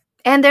bathroom.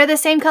 And they're the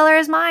same color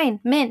as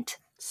mine, mint.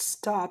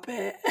 Stop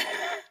it.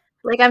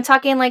 Like I'm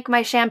talking like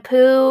my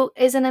shampoo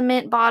is in a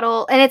mint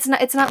bottle, and it's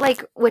not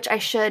like, which I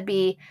should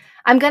be.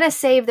 I'm going to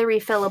save the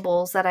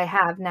refillables that I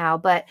have now,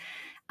 but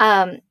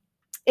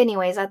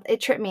anyways, it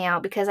tripped me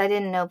out because I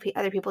didn't know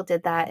other people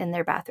did that in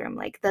their bathroom.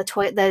 Like the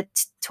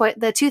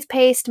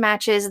toothpaste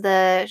matches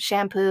the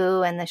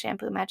shampoo and the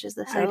shampoo matches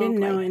the soap. I didn't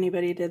know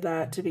anybody did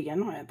that to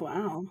begin with.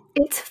 Wow.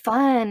 It's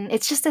fun.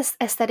 It's just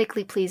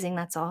aesthetically pleasing.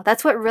 That's all.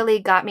 That's what really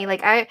got me.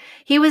 Like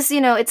he was,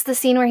 it's the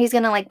scene where he's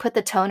going to like put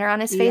the toner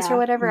on his face or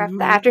whatever after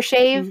the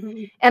aftershave.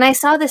 Mm-hmm. And I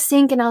saw the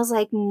sink and I was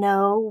like,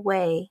 no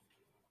way.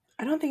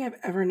 I don't think I've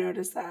ever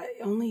noticed that.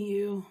 Only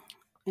you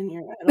in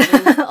your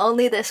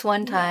Only this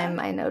one time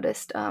I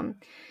noticed.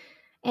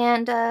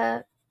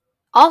 And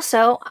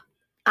also,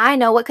 I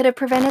know what could have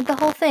prevented the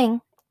whole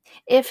thing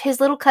if his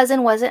little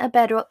cousin wasn't a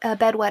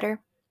bedwetter.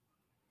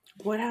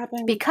 What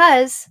happened?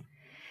 Because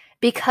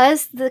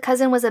the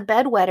cousin was a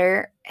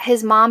bedwetter,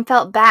 his mom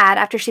felt bad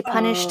after she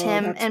punished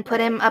him and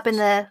put him up in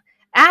the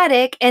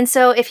attic. And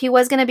so if he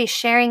was going to be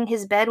sharing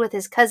his bed with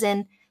his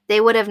cousin, they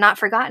would have not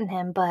forgotten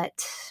him,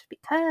 but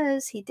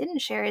because he didn't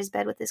share his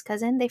bed with his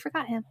cousin, they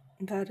forgot him.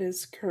 That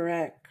is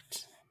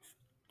correct.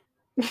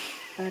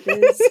 That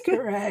is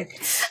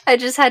correct. I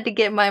just had to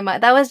get my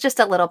mind. That was just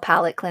a little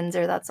palate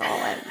cleanser. That's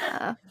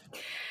all.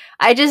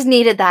 I just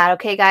needed that.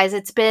 Okay, guys,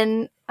 it's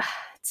been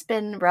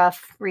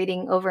rough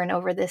reading over and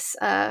over this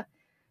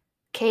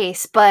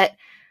case. But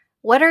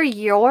what are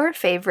your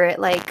favorite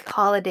like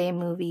holiday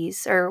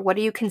movies, or what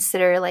do you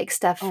consider like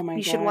stuff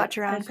you should watch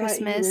around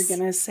Christmas? You were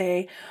gonna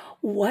say,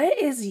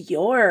 what is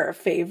your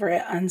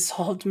favorite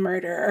unsolved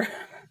murder?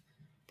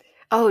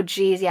 Oh,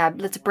 geez, yeah.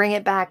 Let's bring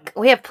it back.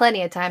 We have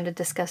plenty of time to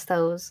discuss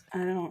those. I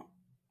don't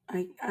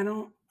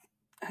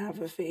have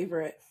a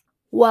favorite.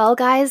 Well,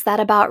 guys, that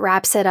about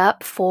wraps it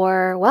up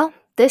for,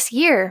 this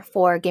year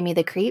for Gimme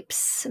the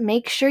Creeps.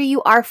 Make sure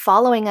you are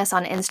following us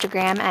on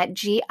Instagram at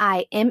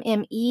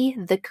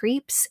GIMME the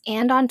Creeps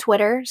and on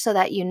Twitter so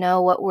that you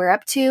know what we're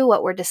up to,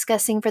 what we're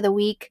discussing for the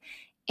week.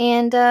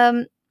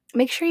 And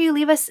make sure you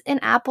leave us an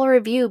Apple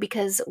review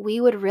because we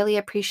would really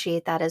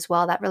appreciate that as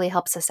well. That really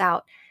helps us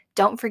out.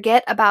 Don't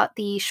forget about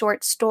the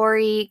short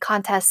story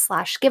contest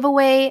 /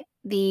 giveaway.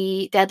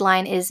 The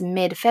deadline is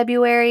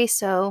mid-February,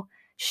 so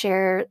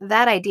share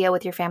that idea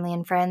with your family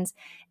and friends.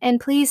 And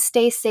please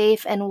stay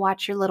safe and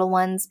watch your little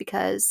ones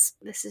because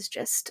this is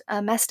just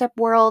a messed up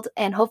world.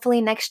 And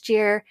hopefully next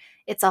year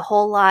it's a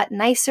whole lot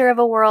nicer of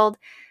a world.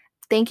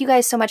 Thank you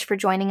guys so much for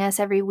joining us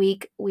every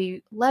week.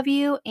 We love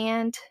you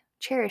and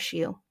cherish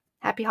you.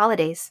 Happy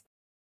holidays.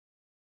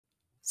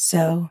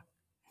 So,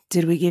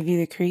 did we give you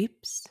the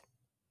creeps?